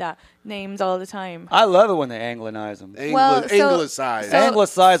say that names all the time. I love it when they anglicize them. Well, so- Anglicized. so-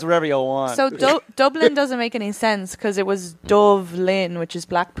 Anglicize whatever you want. So Dublin doesn't make any sense because it was Dublin, which is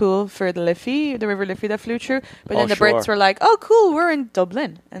Blackpool for the Liffey, the River Liffey that flew through. But then the Brits sure. were like, "Oh, cool, we're in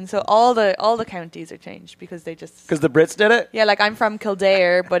Dublin," and so all the counties are changed because they just Because the Brits did it? yeah, like I'm from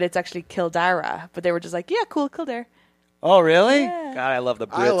Kildare, but it's actually Kildara. But they were just like, "Yeah, cool, Kildare." Oh, really? Yeah. God, I love the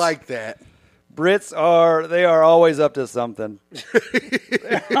Brits. I like that. Brits are always up to something.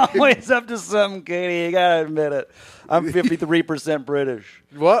 They're always up to something, Katie. You gotta admit it. I'm 53% British.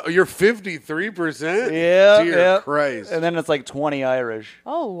 What? You're 53%? Yeah, Dear yeah. Christ. And then it's like 20 Irish.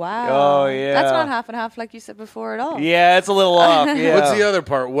 Oh wow! Oh, yeah. that's not half and half like you said before at all. Yeah, it's a little off. Yeah. What's the other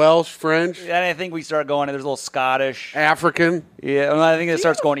part? Welsh, French, And I think we start going. There's a little Scottish. African? Yeah, and I think it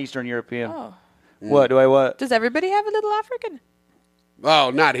starts going Eastern European. Oh. What do I what? Does everybody have a little African?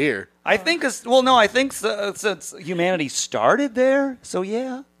 Oh, not here. I think I think since humanity started there. So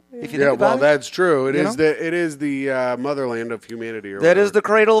yeah, if you Yeah, think about well, it, that's true. It You is know? the motherland of humanity. Or that is whatever. the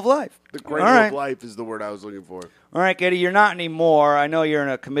cradle of life. The cradle All right. of life is the word I was looking for. All right, Katie, you're not anymore. I know you're in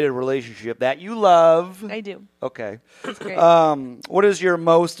a committed relationship that you love. I do. Okay. That's great. What is your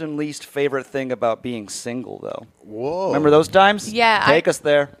most and least favorite thing about being single, though? Whoa. Remember those times? Yeah, Take us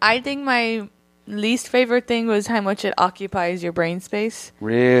there. I think my least favorite thing was how much it occupies your brain space.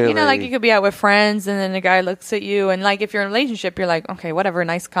 Really? You know, like you could be out with friends and then a guy looks at you and like if you're in a relationship, you're like, okay, whatever,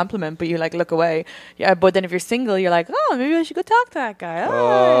 nice compliment, but you like look away. Yeah, but then if you're single, you're like, oh, maybe I should go talk to that guy.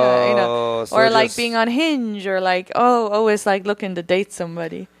 Oh, you know, so or like just- being on Hinge or like, always like looking to date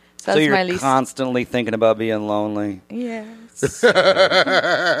somebody. So So that's you're my least. constantly thinking about being lonely. Yeah. Sad.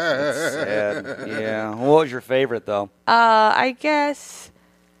 Yeah. What was your favorite though? I guess.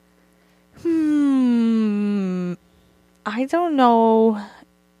 I don't know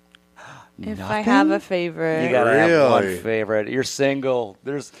if I have a favorite. You gotta have one Really? favorite. You're single.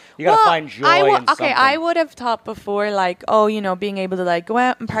 You gotta find joy in something. Okay, I would have thought before, like, being able to like go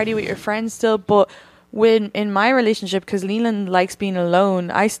out and party with your friends still, but when in my relationship, because Leland likes being alone,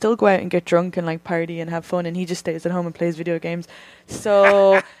 I still go out and get drunk and like party and have fun, and he just stays at home and plays video games.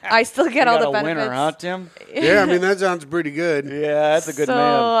 So I still get You all got the a benefits. winner, huh, Tim? Yeah, I mean, that sounds pretty good. Yeah, that's a good so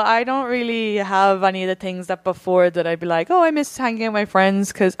man. I don't really have any of the things that before that I'd be like, oh, I miss hanging out with my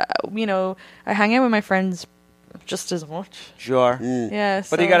friends because, I hang out with my friends just as much. Sure. Yeah.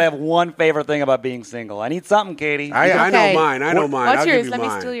 But you gotta have one favorite thing about being single. I need something, Katie. I know Okay. mine. I know mine. What's I'll yours? give you Let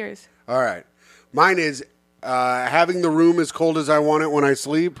mine. me steal yours. All right. Mine is having the room as cold as I want it when I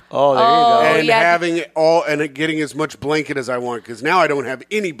sleep. Oh, there Oh, you go. And yeah. having it all and it getting as much blanket as I want because now I don't have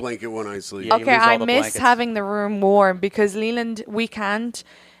any blanket when I sleep. Yeah. you Okay, lose all I the miss blankets. having the room warm because Leland, we can't.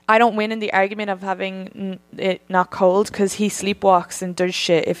 I don't win in the argument of having it not cold because he sleepwalks and does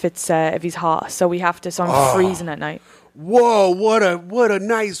shit if he's hot. So we have to. So I'm freezing at night. Whoa, what a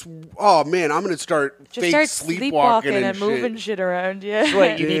nice. Oh man, I'm gonna start Just fake start sleepwalking and shit. moving shit around. Yeah. So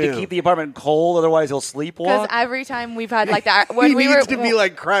wait, you need to Damn. keep the apartment cold, otherwise he'll Because sleepwalk? every time we've had like that when He we needs were to be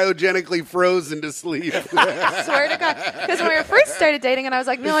like cryogenically frozen to sleep. I swear to God. Because when we first started dating and I was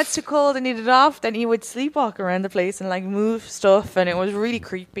like, no, it's too cold, I need it off, then he would sleepwalk around the place and like move stuff and it was really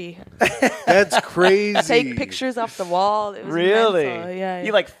creepy. That's crazy. Take pictures off the wall. It was Really? mental. Yeah.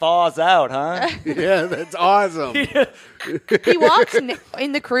 He like thaws out, huh? Yeah, that's awesome. He walks in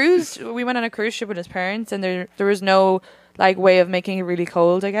the cruise. We went on a cruise ship with his parents and there was no like way of making it really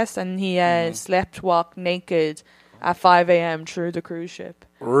cold, I guess. And he slept walk naked at 5 a.m. through the cruise ship.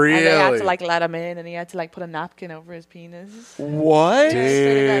 Really? And they had to like let him in and he had to like put a napkin over his penis. What?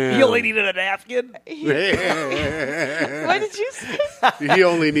 Damn. He only needed a napkin? What did you say? He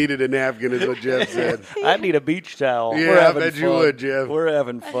only needed a napkin, is what Jeff said. I need a beach towel. Yeah, We're I having bet fun. you would, Jeff. We're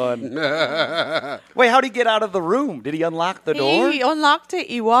having fun. Wait, how'd he get out of the room? Did he unlock the door? He unlocked it.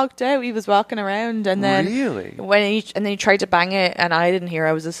 He walked out. He was walking around, and then Really? then he tried to bang it, and I didn't hear.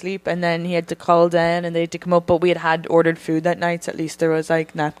 I was asleep, and then he had to call down, and they had to come up. But we had ordered food that night, so at least there was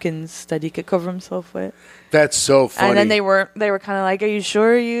like napkins that he could cover himself with. That's so funny. And then they were kind of like, "Are you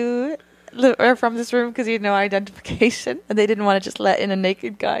sure you are from this room?" Because he had no identification, and they didn't want to just let in a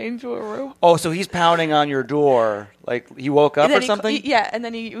naked guy into a room. Oh, so he's pounding on your door. Like he woke up And then or something? and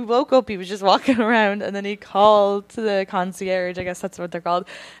then he woke up. He was just walking around, and then he called to the concierge. I guess that's what they're called.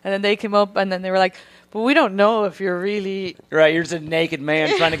 And then they came up, and then they were like, "But we don't know if you're really." Right, you're just a naked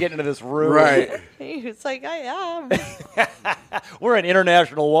man trying to get into this room. Right. He was like, "I am." We're in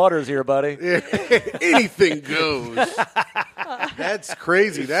international waters here, buddy. Anything goes. That's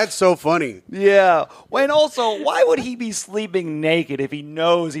crazy. That's so funny. Yeah. Well, and also, why would he be sleeping naked if he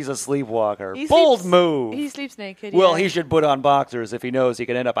knows he's a sleepwalker? He Bold sleeps- move. He sleeps naked. Well, yeah. he should put on boxers if he knows he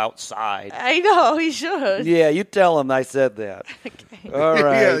can end up outside. I know he should. Yeah, you tell him I said that. Okay. All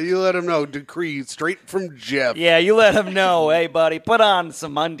right. Yeah, you let him know. Decree straight from Jeff. Yeah, you let him know, hey, buddy, put on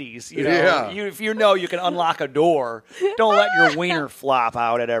some undies. You know, Yeah. if you know you can unlock a door, don't let your wiener flop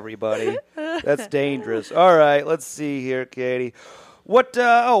out at everybody. That's dangerous. All right, let's see here, Katie.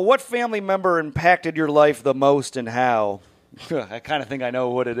 What family member impacted your life the most and how? I kind of think I know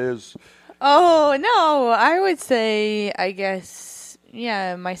what it is. Oh no, I would say, I guess,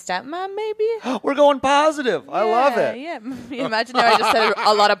 yeah, my stepmom maybe. We're going positive. I love it. Yeah, imagine if I just said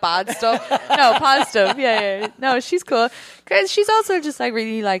a lot of bad stuff. No, positive. Yeah. No, she's cool because she's also just like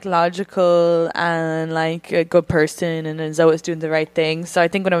really like logical and like a good person and is always doing the right thing. So I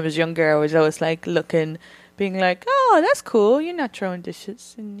think when I was younger, I was always like looking, being like, oh, that's cool. You're not throwing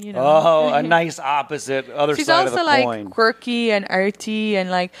dishes, and you know. Oh, a nice opposite other She's side of also the like coin. quirky and arty and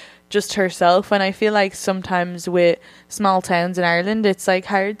like just herself. And I feel like sometimes with small towns in Ireland, it's like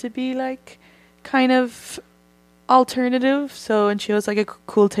hard to be like kind of alternative. So, and she has like a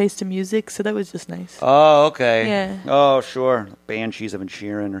cool taste in music. So that was just nice. Oh, okay. Yeah. Oh, sure. Banshees of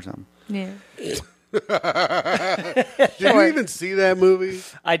Inisherin or something. Yeah. Did you even see that movie?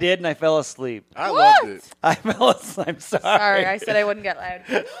 I did, and I fell asleep. I loved it. I fell asleep. I'm sorry. Sorry, I said I wouldn't get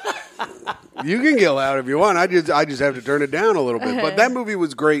loud. You can get loud if you want. I just have to turn it down a little bit. But that movie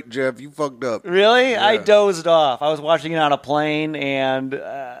was great, Jeff. You fucked up. Really? Yeah. I dozed off. I was watching it on a plane and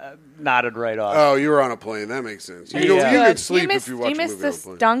nodded right off. Oh, you were on a plane. That makes sense. You Yeah. can sleep if you watch You a missed movie on a this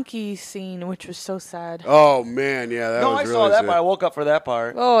plane. donkey scene, which was so sad. Oh, man. Yeah, that No, was I really saw that sad. part. I woke up for that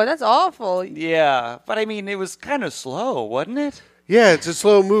part. Oh, that's awful. Yeah, but I mean, it was kind of slow, wasn't it? Yeah, it's a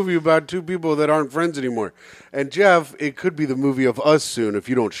slow movie about two people that aren't friends anymore. And, Jeff, it could be the movie of us soon if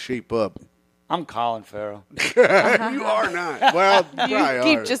you don't shape up. I'm Colin Farrell. You are not. Well, you You probably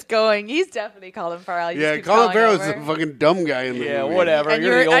keep are. just going. He's definitely Colin Farrell. You Yeah, just keep Colin going Farrell's over. the fucking dumb guy in the Yeah, movie. whatever. And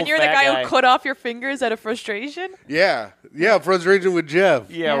you're the old the fat guy who cut off your fingers out of frustration. Yeah, frustration with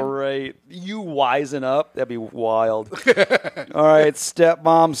Jeff. Yeah, right. You wisen up. That'd be wild. All right,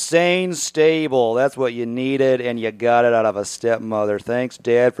 stepmom, sane, stable. That's what you needed, and you got it out of a stepmother. Thanks,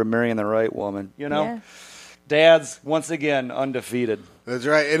 Dad, for marrying the right woman. You know? Yeah. Dad's, once again, undefeated. That's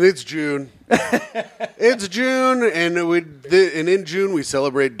right, and it's June. It's June, and in June we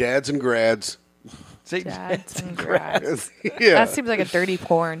celebrate dads and grads. See? Dads and grads. Yeah, That seems like a dirty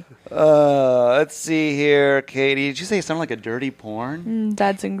porn. Let's see here, Katie. Did you say something like a dirty porn?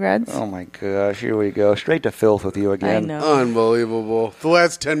 Dads and grads. Oh, my gosh. Here we go. Straight to filth with you I again. know. unbelievable. The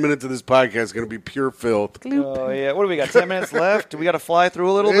last 10 minutes of this podcast is going to be pure filth. Oh, yeah. What do we got? 10 minutes left? Do we got to fly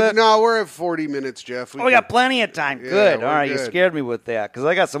through a little bit? No, we're at 40 minutes, Jeff. Oh, we got plenty of time. Yeah, Good. we're All right, you good. scared me with that because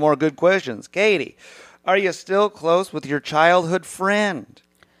I got some more good questions. Katie, are you still close with your childhood friend?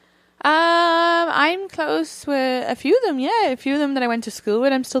 I'm close with a few of them. Yeah, a few of them that I went to school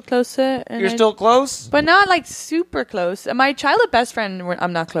with. I'm still close to. And You're still close? but not like super close. My childhood best friend,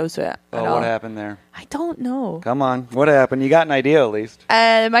 I'm not close with. At Oh, all. what happened there? I don't know. Come on. What happened? You got an idea at least.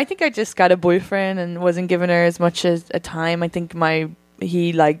 I think I just got a boyfriend and wasn't giving her as much as a time. I think I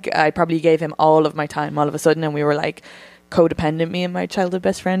probably gave him all of my time all of a sudden, and we were like codependent. Me and my childhood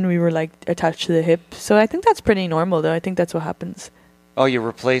best friend, we were like attached to the hip. So I think that's pretty normal, though. I think that's what happens. Oh, you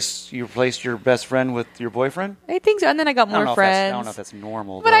replaced your best friend with your boyfriend? I think so. And then I got I don't more know friends. I don't know if that's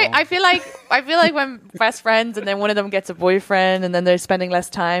normal. But though. I feel like when best friends and then one of them gets a boyfriend and then they're spending less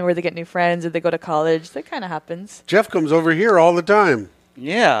time or they get new friends or they go to college, that kind of happens. Jeff comes over here all the time.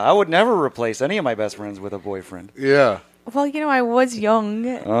 Yeah, I would never replace any of my best friends with a boyfriend. Yeah. Well, I was young.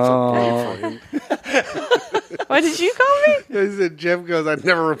 Oh. What did you call me? I said, Jeff goes, I'd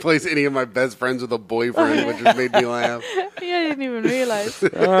never replace any of my best friends with a boyfriend, which just made me laugh. Yeah, I didn't even realize. All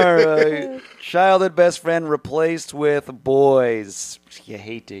right. Childhood best friend replaced with boys. You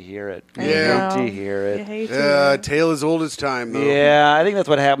hate to hear it. You Yeah. hate to hear You it. hate to. Tale as old as time, though. Yeah, I think that's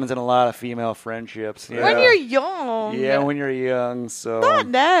what happens in a lot of female friendships. Yeah. When you're young. Yeah, when you're young. So Not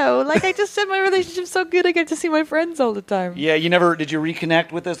now. Like I just said, my relationship's so good. I get to see my friends all the time. yeah, did you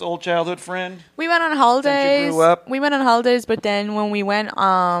reconnect with this old childhood friend? We went on holidays. grew up? We went on holidays, but then when we went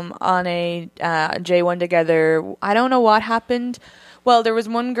on a J1 together, I don't know what happened. Well, there was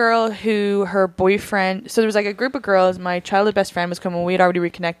one girl who her boyfriend. So there was like a group of girls. My childhood best friend was coming. We had already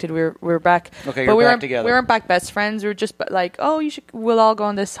reconnected. We were back. Okay, but you're we back weren't together. We weren't back best friends. We were just like, oh, we'll all go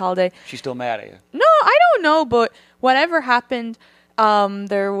on this holiday. She's still mad at you. No, I don't know, but whatever happened,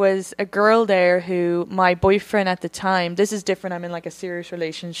 there was a girl there who my boyfriend at the time. This is different. I'm in like a serious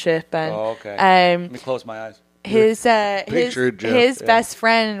relationship, and Oh, okay. Let me close my eyes. his Picture it, Jeff. his Yeah. best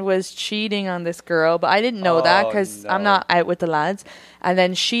friend was cheating on this girl, but I didn't know that Oh, because no. I'm not out with the lads. And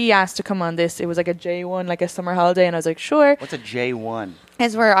then she asked to come on this. It was like a J1, like a summer holiday, and I was like, sure. What's a J1?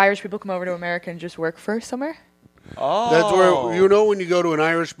 It's where Irish people come over to America and just work for summer. Oh, That's where, when you go to an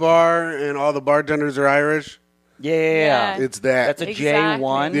Irish bar and all the bartenders are Irish? Yeah. Yeah. It's that. That's a Exactly.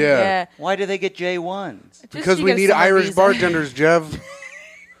 J1? Yeah. Why do they get J1s? Just because we get a need summer Irish visa. bartenders, Jeff.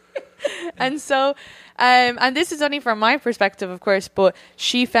 And so, and this is only from my perspective, of course, but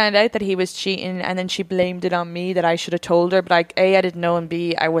she found out that he was cheating and then she blamed it on me that I should have told her. But like, A, I didn't know, and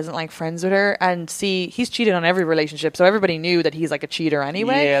B, I wasn't like friends with her. And C, he's cheated on every relationship. So everybody knew that he's like a cheater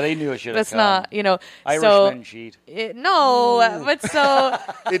anyway. Yeah, they knew it should have That's not, Irishmen cheat. no, but so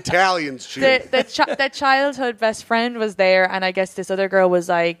Italians cheat. the childhood best friend was there, and I guess this other girl was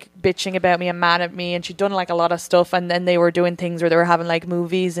like bitching about me and mad at me, and she'd done like a lot of stuff, and then they were doing things where they were having like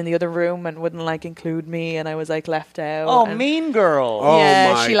movies in the other room and wouldn't like include me, and I was like left out. Oh, and, mean girl. Oh,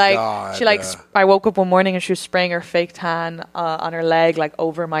 yeah, my she like God. she like I woke up one morning and she was spraying her fake tan on her leg like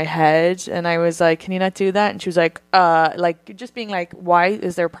over my head, and I was like, "Can you not do that?" And she was like just being like, "Why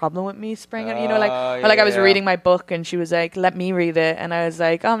is there a problem with me spraying it?" Or like I was yeah. reading my book and she was like, "Let me read it," and I was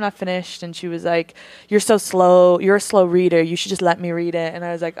like, "Oh, I'm not finished," and she was like, "You're so slow. You're a slow reader. You should just let me read it," and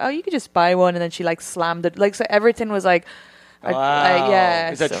I was like, "Oh, you could just buy one," and then she like slammed it, like so everything was like, Wow.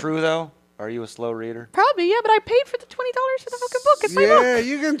 yeah. Is that so- true though? Are you a slow reader? Probably, yeah, but I paid for the $20 for the fucking book. It's my book. Yeah,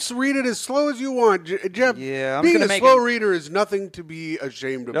 you can read it as slow as you want. Jeff, Yeah, I'm being gonna a make slow a- reader is nothing to be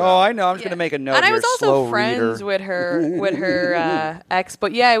ashamed about. No, I know. I'm just Yeah. going to make a note And I here, was also slow friends reader. with her ex,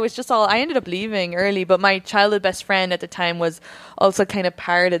 but yeah, it was just all. I ended up leaving early, but my childhood best friend at the time was also kind of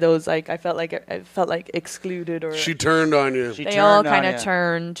part of those. Like I felt like excluded, or She turned on you. She they all turned on kind of ya.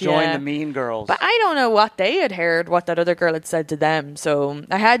 turned. Join yeah. the mean girls. But I don't know what they had heard, what that other girl had said to them. So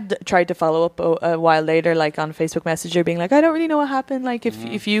I had tried to follow up a while later, like on Facebook Messenger, being like, I don't really know what happened. Like,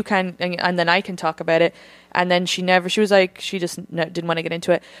 if you can, and then I can talk about it. And then she was like, she just didn't want to get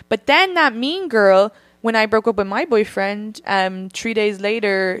into it. But then that mean girl, when I broke up with my boyfriend, 3 days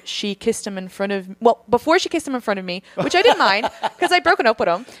later, she kissed him in front of, before she kissed him in front of me, which I didn't mind because I'd broken up with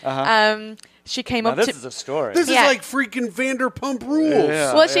him. She came now up this to is a story. This Yeah. is like freaking Vanderpump Rules.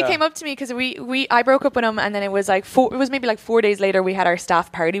 Yeah. Well, she came up to me because I broke up with him, and then it was like it was maybe like 4 days later we had our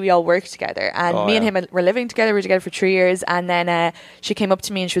staff party. We all worked together, and me and him were living together. We were together for 3 years, and then she came up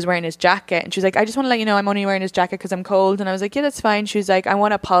to me and she was wearing his jacket, and she was like, "I just want to let you know I'm only wearing his jacket because I'm cold." And I was like, "Yeah, that's fine." She was like, "I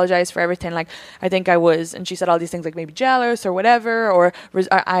want to apologize for everything. Like, I think I was," and she said all these things like maybe jealous or whatever, or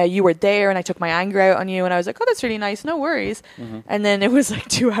you were there and I took my anger out on you, and I was like, "Oh, that's really nice. No worries." And then it was like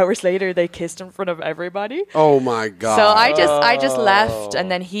 2 hours later they kissed in front of everybody. Oh my god! So I just left, and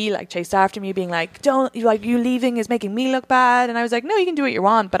then he like chased after me, being like, "Don't you leaving is making me look bad." And I was like, "No, you can do what you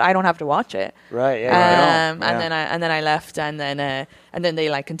want, but I don't have to watch it." Right. Yeah. And then I left, and then they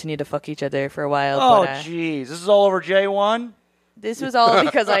like continued to fuck each other for a while. Oh, but, jeez. This is all over J1? this was all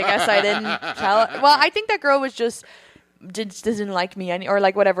because I guess I didn't tell. Well, I think that girl was just doesn't like me or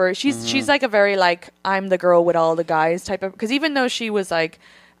like whatever. She's like a very like I'm the girl with all the guys type of, because even though she was like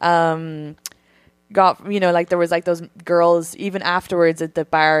got, like there was like those girls even afterwards at the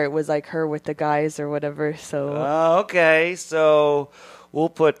bar, it was like her with the guys or whatever. So Okay. So we'll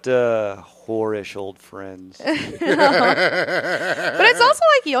put whorish old friends. but it's also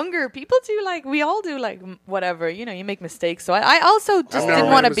like younger people do, like we all do, like whatever, you make mistakes. So I also just never didn't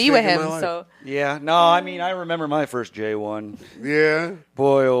made want a to be mistake with in my him. life. So Yeah. No, I mean, I remember my first J1. Yeah.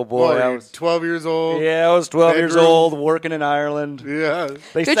 Boy, oh boy. Boy, I was 12 years old. Yeah, I was 12 years Bedroom. old, working in Ireland. Yeah.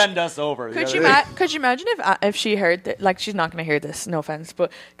 They Could send us over. could you you know? could you imagine if she heard that? Like, she's not going to hear this, no offense,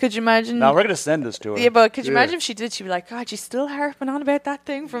 but could you imagine? No, we're going to send this to her. Yeah, but could you Yeah. imagine if she did? She'd be like, God, she's still harping on about that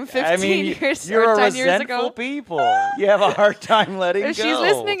thing from 15 I mean, years you're or a 10 years resentful ago. people. You have a hard time letting If go. she's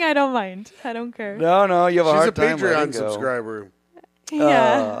listening, I don't mind. I don't care. No, you have a She's a hard time letting Patreon go. subscriber.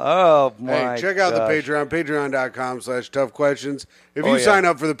 Yeah. Oh, my Hey, check out gosh. the Patreon, patreon.com/tough questions. If Oh, you yeah. sign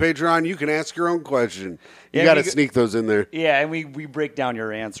up for the Patreon, you can ask your own question. You Yeah, got to you g- sneak those in there. Yeah, and we break down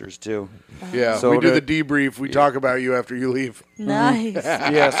your answers, too. Yeah, So we do to- the debrief. We talk about you after you leave. Nice.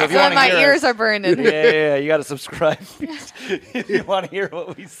 Yeah, so if you So want to my hear ears us, are burning. yeah, you got to subscribe if you want to hear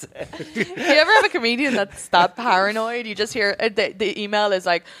what we said. Do you ever have a comedian that's that paranoid? You just hear the email is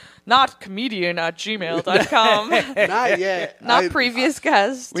like, not comedian@gmail.com. Not yet. Not previous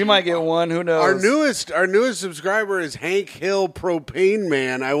guest. We might get one. Who knows? Our newest subscriber is Hank Hill Propane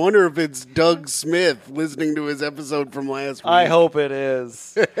Man. I wonder if it's Doug Smith listening to his episode from last week. I hope it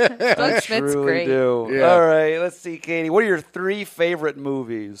is. Doug Smith's Truly great. do. Yeah. All right, let's see, Katie. What are your 3 favorite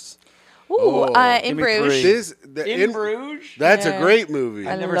movies? Ooh, give in me Bruges. 3. In Bruges? That's Yeah. a great movie.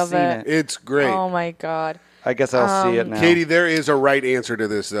 I never love seen it. It's great. Oh my god. I guess I'll see it now. Katie, there is a right answer to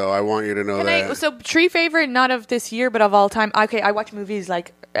this, though. I want you to know Can that. so 3 favorite, not of this year, but of all time. Okay, I watch movies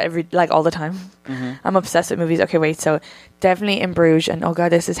like all the time. I'm obsessed with movies. Okay, wait. So definitely In Bruges, and oh god,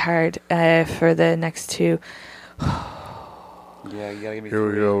 this is hard for the next 2. Yeah, you gotta give me Here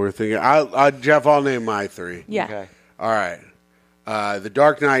we 3. go. We're thinking. Jeff, I'll name my 3. Yeah. Okay. All right. The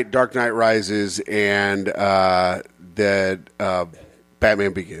Dark Knight Rises, and the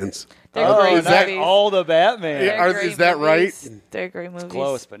Batman Begins. They're Oh, great is that movies. all the Batman? They're Are- great is that movies. right? They're great movies.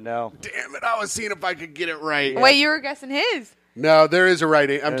 Close, but no. Damn it! I was seeing if I could get it right. Wait, you were guessing his. No, there is a right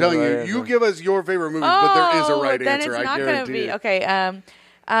answer. I'm There's telling a you. right You answer. give us your favorite movies, but there is a right then answer. it's I not guarantee be it. okay.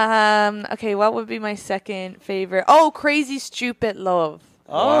 Okay, what would be my second favorite? Oh, Crazy Stupid Love.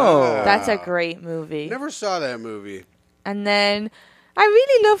 Oh. That's a great movie. Never saw that movie. And then I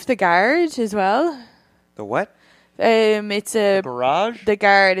really love The Guard as well. The what? It's a Garage? The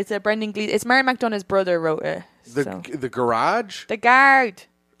Guard. It's a Brendan Gleeson. It's Mary McDonough's brother wrote it. The Garage. The Guard.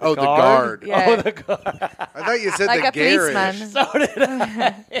 Oh, the guard. Yeah. Oh, the guard. I thought you said Like the a garage. policeman. So did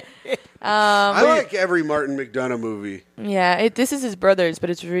I. I like every Martin McDonagh movie. Yeah, this is his brother's, but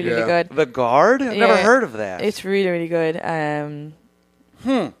it's really, Yeah. really good. The Guard? I've never Yeah. heard of that. It's really, really good.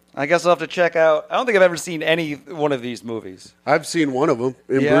 I guess I'll have to check out. I don't think I've ever seen any one of these movies. I've seen one of them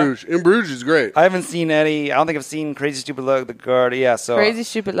in Yeah? Bruges. In Bruges is great. I haven't seen any. I don't think I've seen Crazy Stupid Love, The Guard. Yeah, so Crazy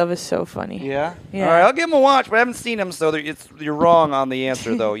Stupid Love is so funny. Yeah? Yeah. All right, I'll give him a watch, but I haven't seen him, so you're wrong on the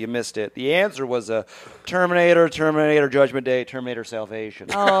answer, though. You missed it. The answer was Terminator, Judgment Day, Terminator Salvation.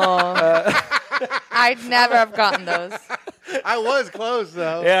 Oh. I'd never have gotten those. I was close,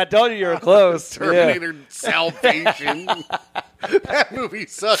 though. Yeah, I told you you were close. Terminator Salvation. That movie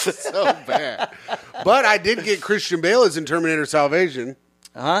sucks so bad. But I did get Christian Bale as in Terminator Salvation.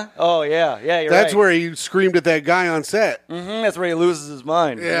 Huh? Oh, yeah. Yeah, you're That's right. where he screamed at that guy on set. That's where he loses his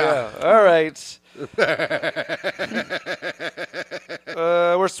mind. Yeah. All right.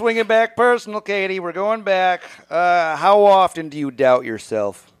 We're swinging back personal, Katie. We're going back. How often do you doubt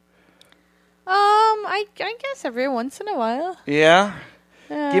yourself? I guess every once in a while. Yeah?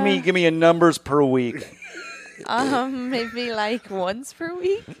 Give me a numbers per week. Maybe like once per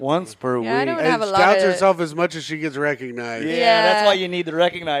week. Once per week. I don't And have a lot doubts of... herself as much as she gets recognized. Yeah, that's why you need to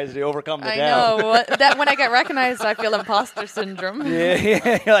recognize to overcome the I doubt. know. That when I get recognized, I feel imposter syndrome.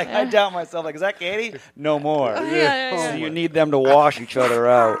 Yeah. You're like, I doubt myself. Like, is that Katie? No more. Yeah. So you need them to wash each other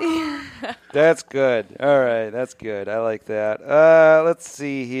out. That's good. All right, that's good. I like that. Let's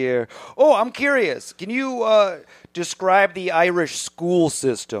see here. Oh, I'm curious. Can you describe the Irish school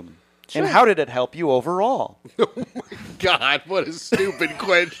system? Sure. And how did it help you overall? God, what a stupid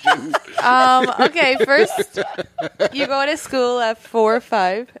question. Okay, first you go to school at 4 or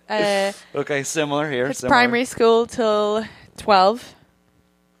 5. Okay, similar here. It's primary school till 12.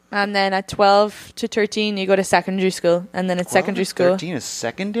 And then at 12 to 13, you go to secondary school. And then it's secondary school. 13 is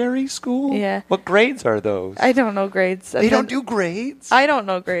secondary school? Yeah. What grades are those? I don't know grades. They don't do grades? I don't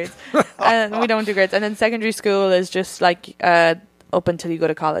know grades. And we don't do grades. And then secondary school is just like up until you go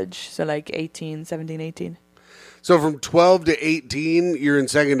to college. So like 18, 17, 18. So from 12 to 18, you're in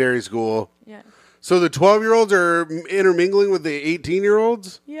secondary school. Yeah. So the 12-year-olds are intermingling with the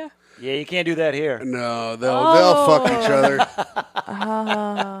 18-year-olds? Yeah. Yeah, you can't do that here. No, they'll fuck each other.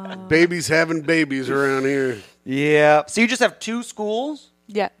 Babies having babies around here. Yeah. So you just have 2 schools?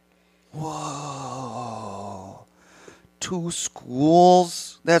 Yeah. Whoa. 2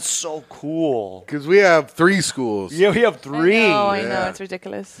 schools? That's so cool. Because we have 3 schools. Yeah, we have 3. I know. Yeah. It's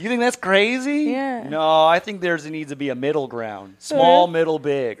ridiculous. You think that's crazy? Yeah. No, I think there needs to be a middle ground. Small, middle,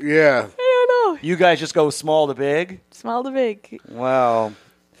 big. Yeah. I don't know. You guys just go small to big? Small to big. Wow.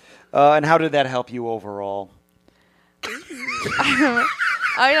 And how did that help you overall?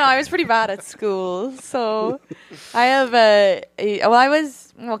 I know, I was pretty bad at school. So I have I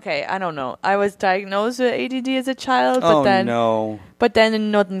don't know. I was diagnosed with ADD as a child, but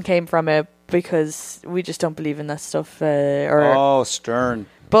then nothing came from it because we just don't believe in that stuff. Stern.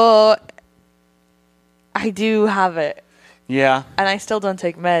 But I do have it. Yeah. And I still don't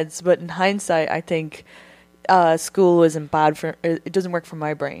take meds, but in hindsight, I think school wasn't bad for it. Doesn't work for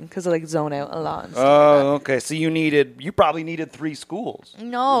my brain because I like zone out a lot. And stuff like Okay. So you probably needed 3 schools. that.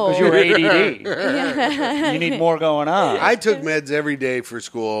 No, Because you were ADD. You need more going on. I took meds every day for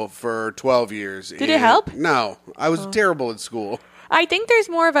school for 12 years. Did it help? No. I was terrible at school. I think there's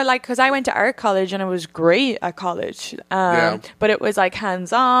more of a because I went to art college and I was great at college. But it was like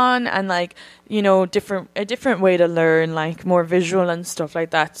hands on and like, a different way to learn, like more visual and stuff like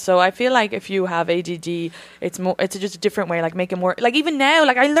that. So I feel like if you have ADD, it's just a different way, like make it more like even now,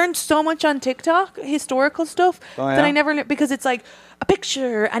 like I learned so much on TikTok, historical stuff that I never learned because it's like a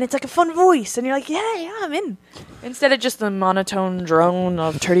picture and it's like a fun voice and you're like, yeah, I'm in. Instead of just the monotone drone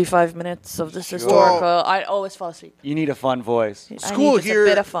of 35 minutes of this historical, I always fall asleep. You need a fun voice. School I need here, a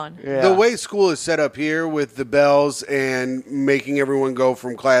bit of fun. Yeah. the way school is set up here with the bells and making everyone go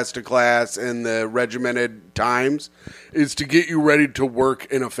from class to class and the regimented times is to get you ready to work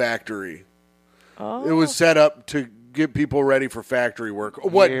in a factory. Oh. It was set up to get people ready for factory work.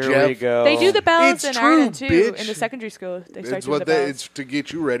 What, Here Jeff? we go. They do the bells It's in true, Ireland too. bitch. In the secondary school, they start It's doing what the bells. it's to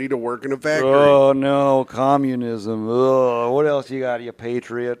get you ready to work in a factory. Oh, no. Communism. Ugh. What else you got, you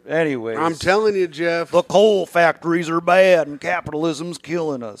patriot? Anyways. I'm telling you, Jeff. The coal factories are bad and capitalism's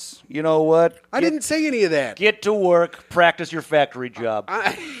killing us. You know what? I didn't say any of that. Get to work. Practice your factory job.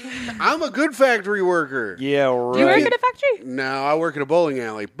 I'm a good factory worker. Yeah, right. Do you work at a factory? No, I work at a bowling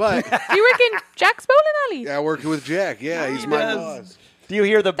alley, but Do you work in Jack's bowling alley? I work with Jack. Yeah, he's my boss. Do you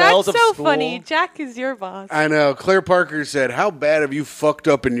hear the bells That's of so school? funny. Jack is your boss. I know. Claire Parker said, "How bad have you fucked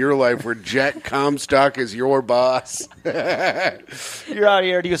up in your life where Jack Comstock is your boss?" You're out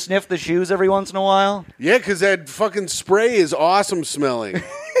here. Do you sniff the shoes every once in a while? Yeah, because that fucking spray is awesome smelling.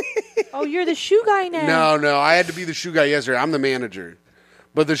 Oh, you're the shoe guy now. No, I had to be the shoe guy yesterday. I'm the manager.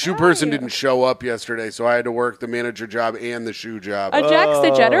 But the shoe person didn't show up yesterday, so I had to work the manager job and the shoe job. Jack's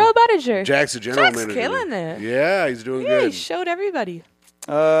the general manager. Jack's the general Jack's manager. killing it. Yeah, he's doing Yeah, he good. showed everybody.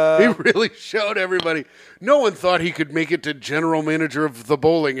 He really showed everybody. No one thought he could make it to general manager of the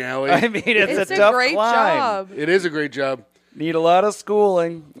bowling alley. I mean, it's a tough great climb. job. It is a great job. Need a lot of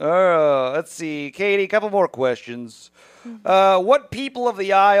schooling. Let's see. Katie, a couple more questions. What people of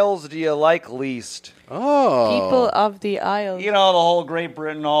the Isles do you like least? Oh. People of the Isles. You know, the whole Great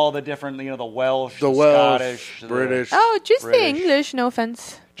Britain, all the different, the Welsh, The Welsh, Scottish, British. Oh, just the British. English. No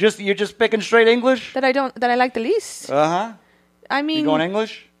offense. You're just picking straight English? That I like the least. Uh-huh. I mean, You going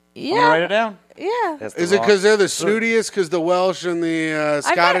English? yeah, I'm gonna write it down. yeah. That's the Is it wrong- because they're the snootiest? Because the Welsh and the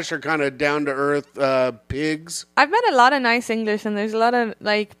Scottish are kind of down-to-earth pigs? I've met a lot of nice English, and there's a lot of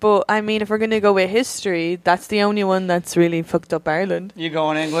but I mean, if we're gonna go with history, that's the only one that's really fucked up Ireland. You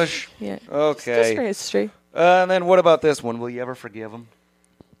going English? Yeah. Okay. Just for history. And then what about this one? Will you ever forgive him?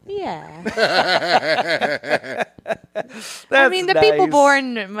 Yeah. That's I mean, the people nice.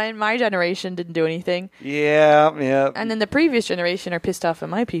 born in my generation didn't do anything, Yeah. and then the previous generation are pissed off at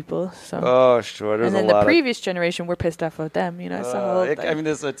my people. So. Oh, sure. There's and then a the lot previous generation were pissed off at them. It's the whole thing. I mean,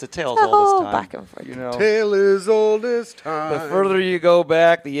 it's a tale the as old whole as time. back and forth. You know, Tale is old as time. the further you go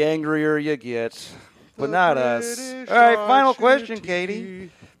back, the angrier you get. But not us. British All right, are final question, shitty.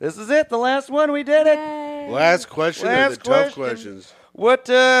 Katie. This is it. The last one. We did it. Yay. Last question are the Last tough question. questions.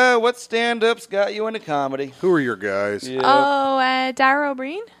 What stand-ups got you into comedy? Who are your guys? Yeah. Oh, Dara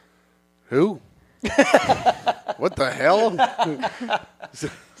O'Brien. Who? What the hell?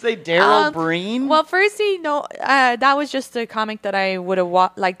 Say Daryl Breen. Well, firstly, no, that was just a comic that I would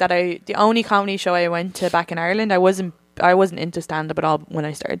have the only comedy show I went to back in Ireland. I wasn't into stand-up at all when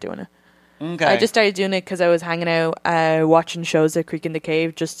I started doing it. Okay. I just started doing it because I was hanging out, watching shows at Creek in the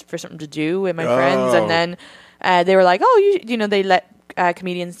Cave just for something to do with my friends, and then they were like, "Oh, they let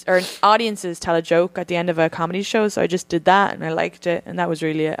comedians or audiences tell a joke at the end of a comedy show," so I just did that, and I liked it, and that was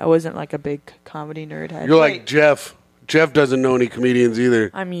really it. I wasn't like a big comedy nerd head. You're like Jeff. Jeff doesn't know any comedians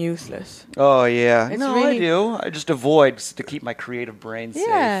either. I'm useless. Oh yeah. It's No, really- I do. I just avoid to keep my creative brain safe.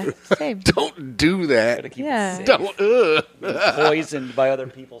 Yeah, same. Don't do Gotta that. keep Yeah. it safe. Don't. Poisoned by other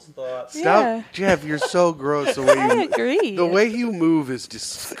people's thoughts. Stop, Yeah. Jeff. You're so gross. The way I you, agree. the way you move is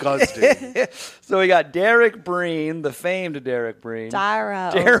disgusting. So we got Derek Breen, the famed Derek Breen.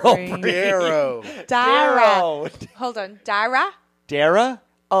 Dara. Daryl O'Brien. Darrow. Dara. Darrow. Hold on. Dara Dara?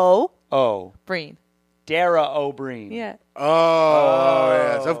 O. Oh. Breen. Dara O'Brien. Yeah.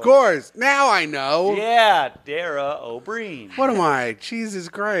 Oh, yes, of course. Now I know. Yeah, Dara O'Brien. What am I? Jesus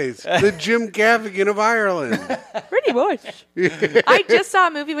Christ. The Jim Gaffigan of Ireland. Pretty much. I just saw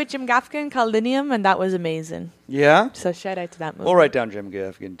a movie with Jim Gaffigan called Linium, and that was amazing. Yeah? So shout out to that movie. We'll write down Jim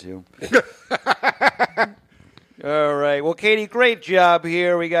Gaffigan, too. All right. Well, Katie, great job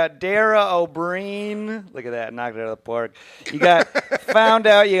here. We got Dara O'Brien. Look at that. Knocked it out of the park. You got found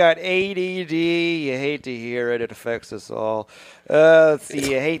out you got ADD. You hate to hear it. It affects us all. Let's see.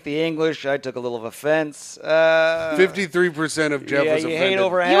 You hate the English. I took a little of offense. 53% of Jeff yeah, was you offended. hate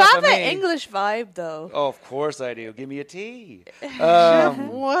over You half have of an me. English vibe, though. Oh, of course I do. Give me a T.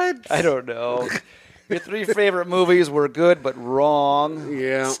 What? I don't know. Your three favorite movies were good but wrong.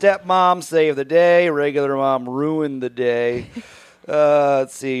 Yeah. Stepmom saved the day. Regular mom ruined the day.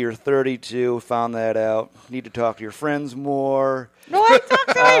 Let's see. You're 32. Found that out. Need to talk to your friends more. No, I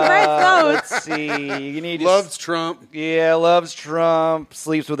talked to my friends. Let's see. You need to Loves Trump. Yeah, loves Trump,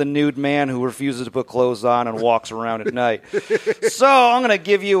 sleeps with a nude man who refuses to put clothes on and walks around at night. So I'm going to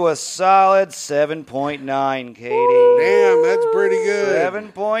give you a solid 7.9, Katie. Damn, that's pretty good.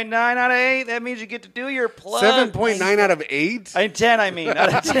 7.9 out of 8. That means you get to do your plug. 7.9 out of 8? 10, I mean.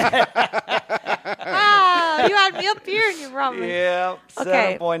 Out of 10. Ah, you had me up here and you brought me. Yeah,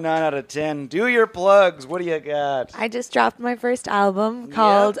 Okay. 7.9 out of 10. Do your plugs. What do you got? I just dropped my first album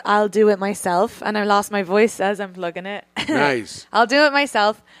called I'll Do It Myself, and I lost my voice as I'm plugging it. Nice. I'll Do It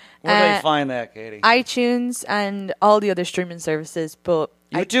Myself. Where do they find that, Katie? iTunes and all the other streaming services, but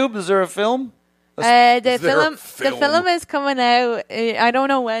YouTube? Is there a film? the Is there a film is coming out. I don't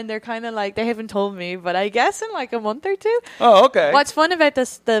know when. They're kind of like, they haven't told me, but I guess in like a month or two. Oh, okay. What's fun about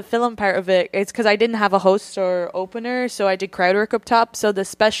the film part of it, it's because I didn't have a host or opener, so I did crowd work up top. So the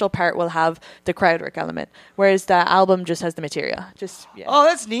special part will have the crowd work element, whereas the album just has the material. Oh,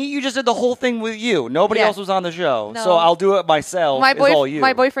 that's neat. You just did the whole thing with you. Nobody Yeah. else was on the show. No. So I'll do it myself. My, It's all you.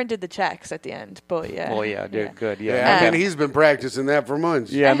 my boyfriend did the checks at the end, but yeah. Well, yeah, dude, good. Yeah. Yeah, and he's been practicing that for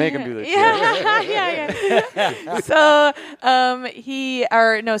months. Yeah, make him do this. yeah. So,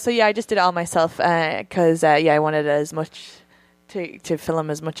 I just did it all myself because, I wanted as much to film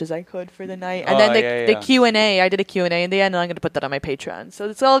as much as I could for the night. And then the yeah. Q&A, I did a Q&A in the end, and I'm going to put that on my Patreon. So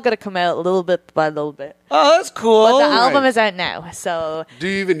it's all going to come out a little bit by a little bit. Oh, that's cool. But the album is out now, so... Do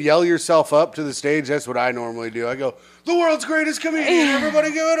you even yell yourself up to the stage? That's what I normally do. I go, the world's greatest comedian.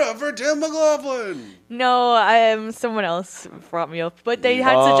 Everybody give it up for Tim McLaughlin. No, someone else brought me up. But they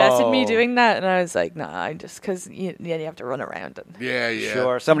had suggested me doing that, and I was like, nah, because you have to run around. And Yeah.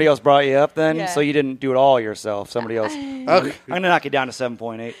 Sure. Somebody else brought you up then? Yeah. So you didn't do it all yourself. Somebody else. Okay. I'm going to knock you down to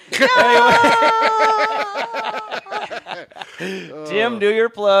 7.8. Tim, do your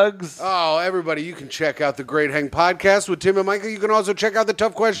plugs. Oh, everybody, you can check out the Great Hang podcast with Tim and Michael. You can also check out the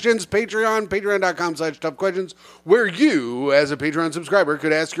Tough Questions Patreon, patreon.com/Tough Questions, where you, as a Patreon subscriber,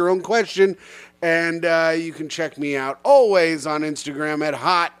 could ask your own question. And you can check me out always on Instagram at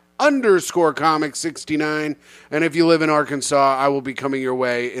hot_comic69. And if you live in Arkansas, I will be coming your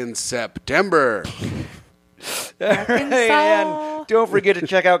way in September. And don't forget to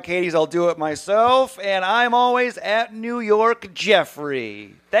check out Katie's I'll Do It Myself. And I'm always at New York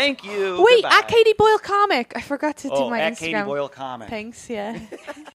Jeffrey. Thank you. wait, Goodbye. at Katie Boyle Comic. I forgot to do my at Instagram. Katie Boyle Comic. Thanks, yeah.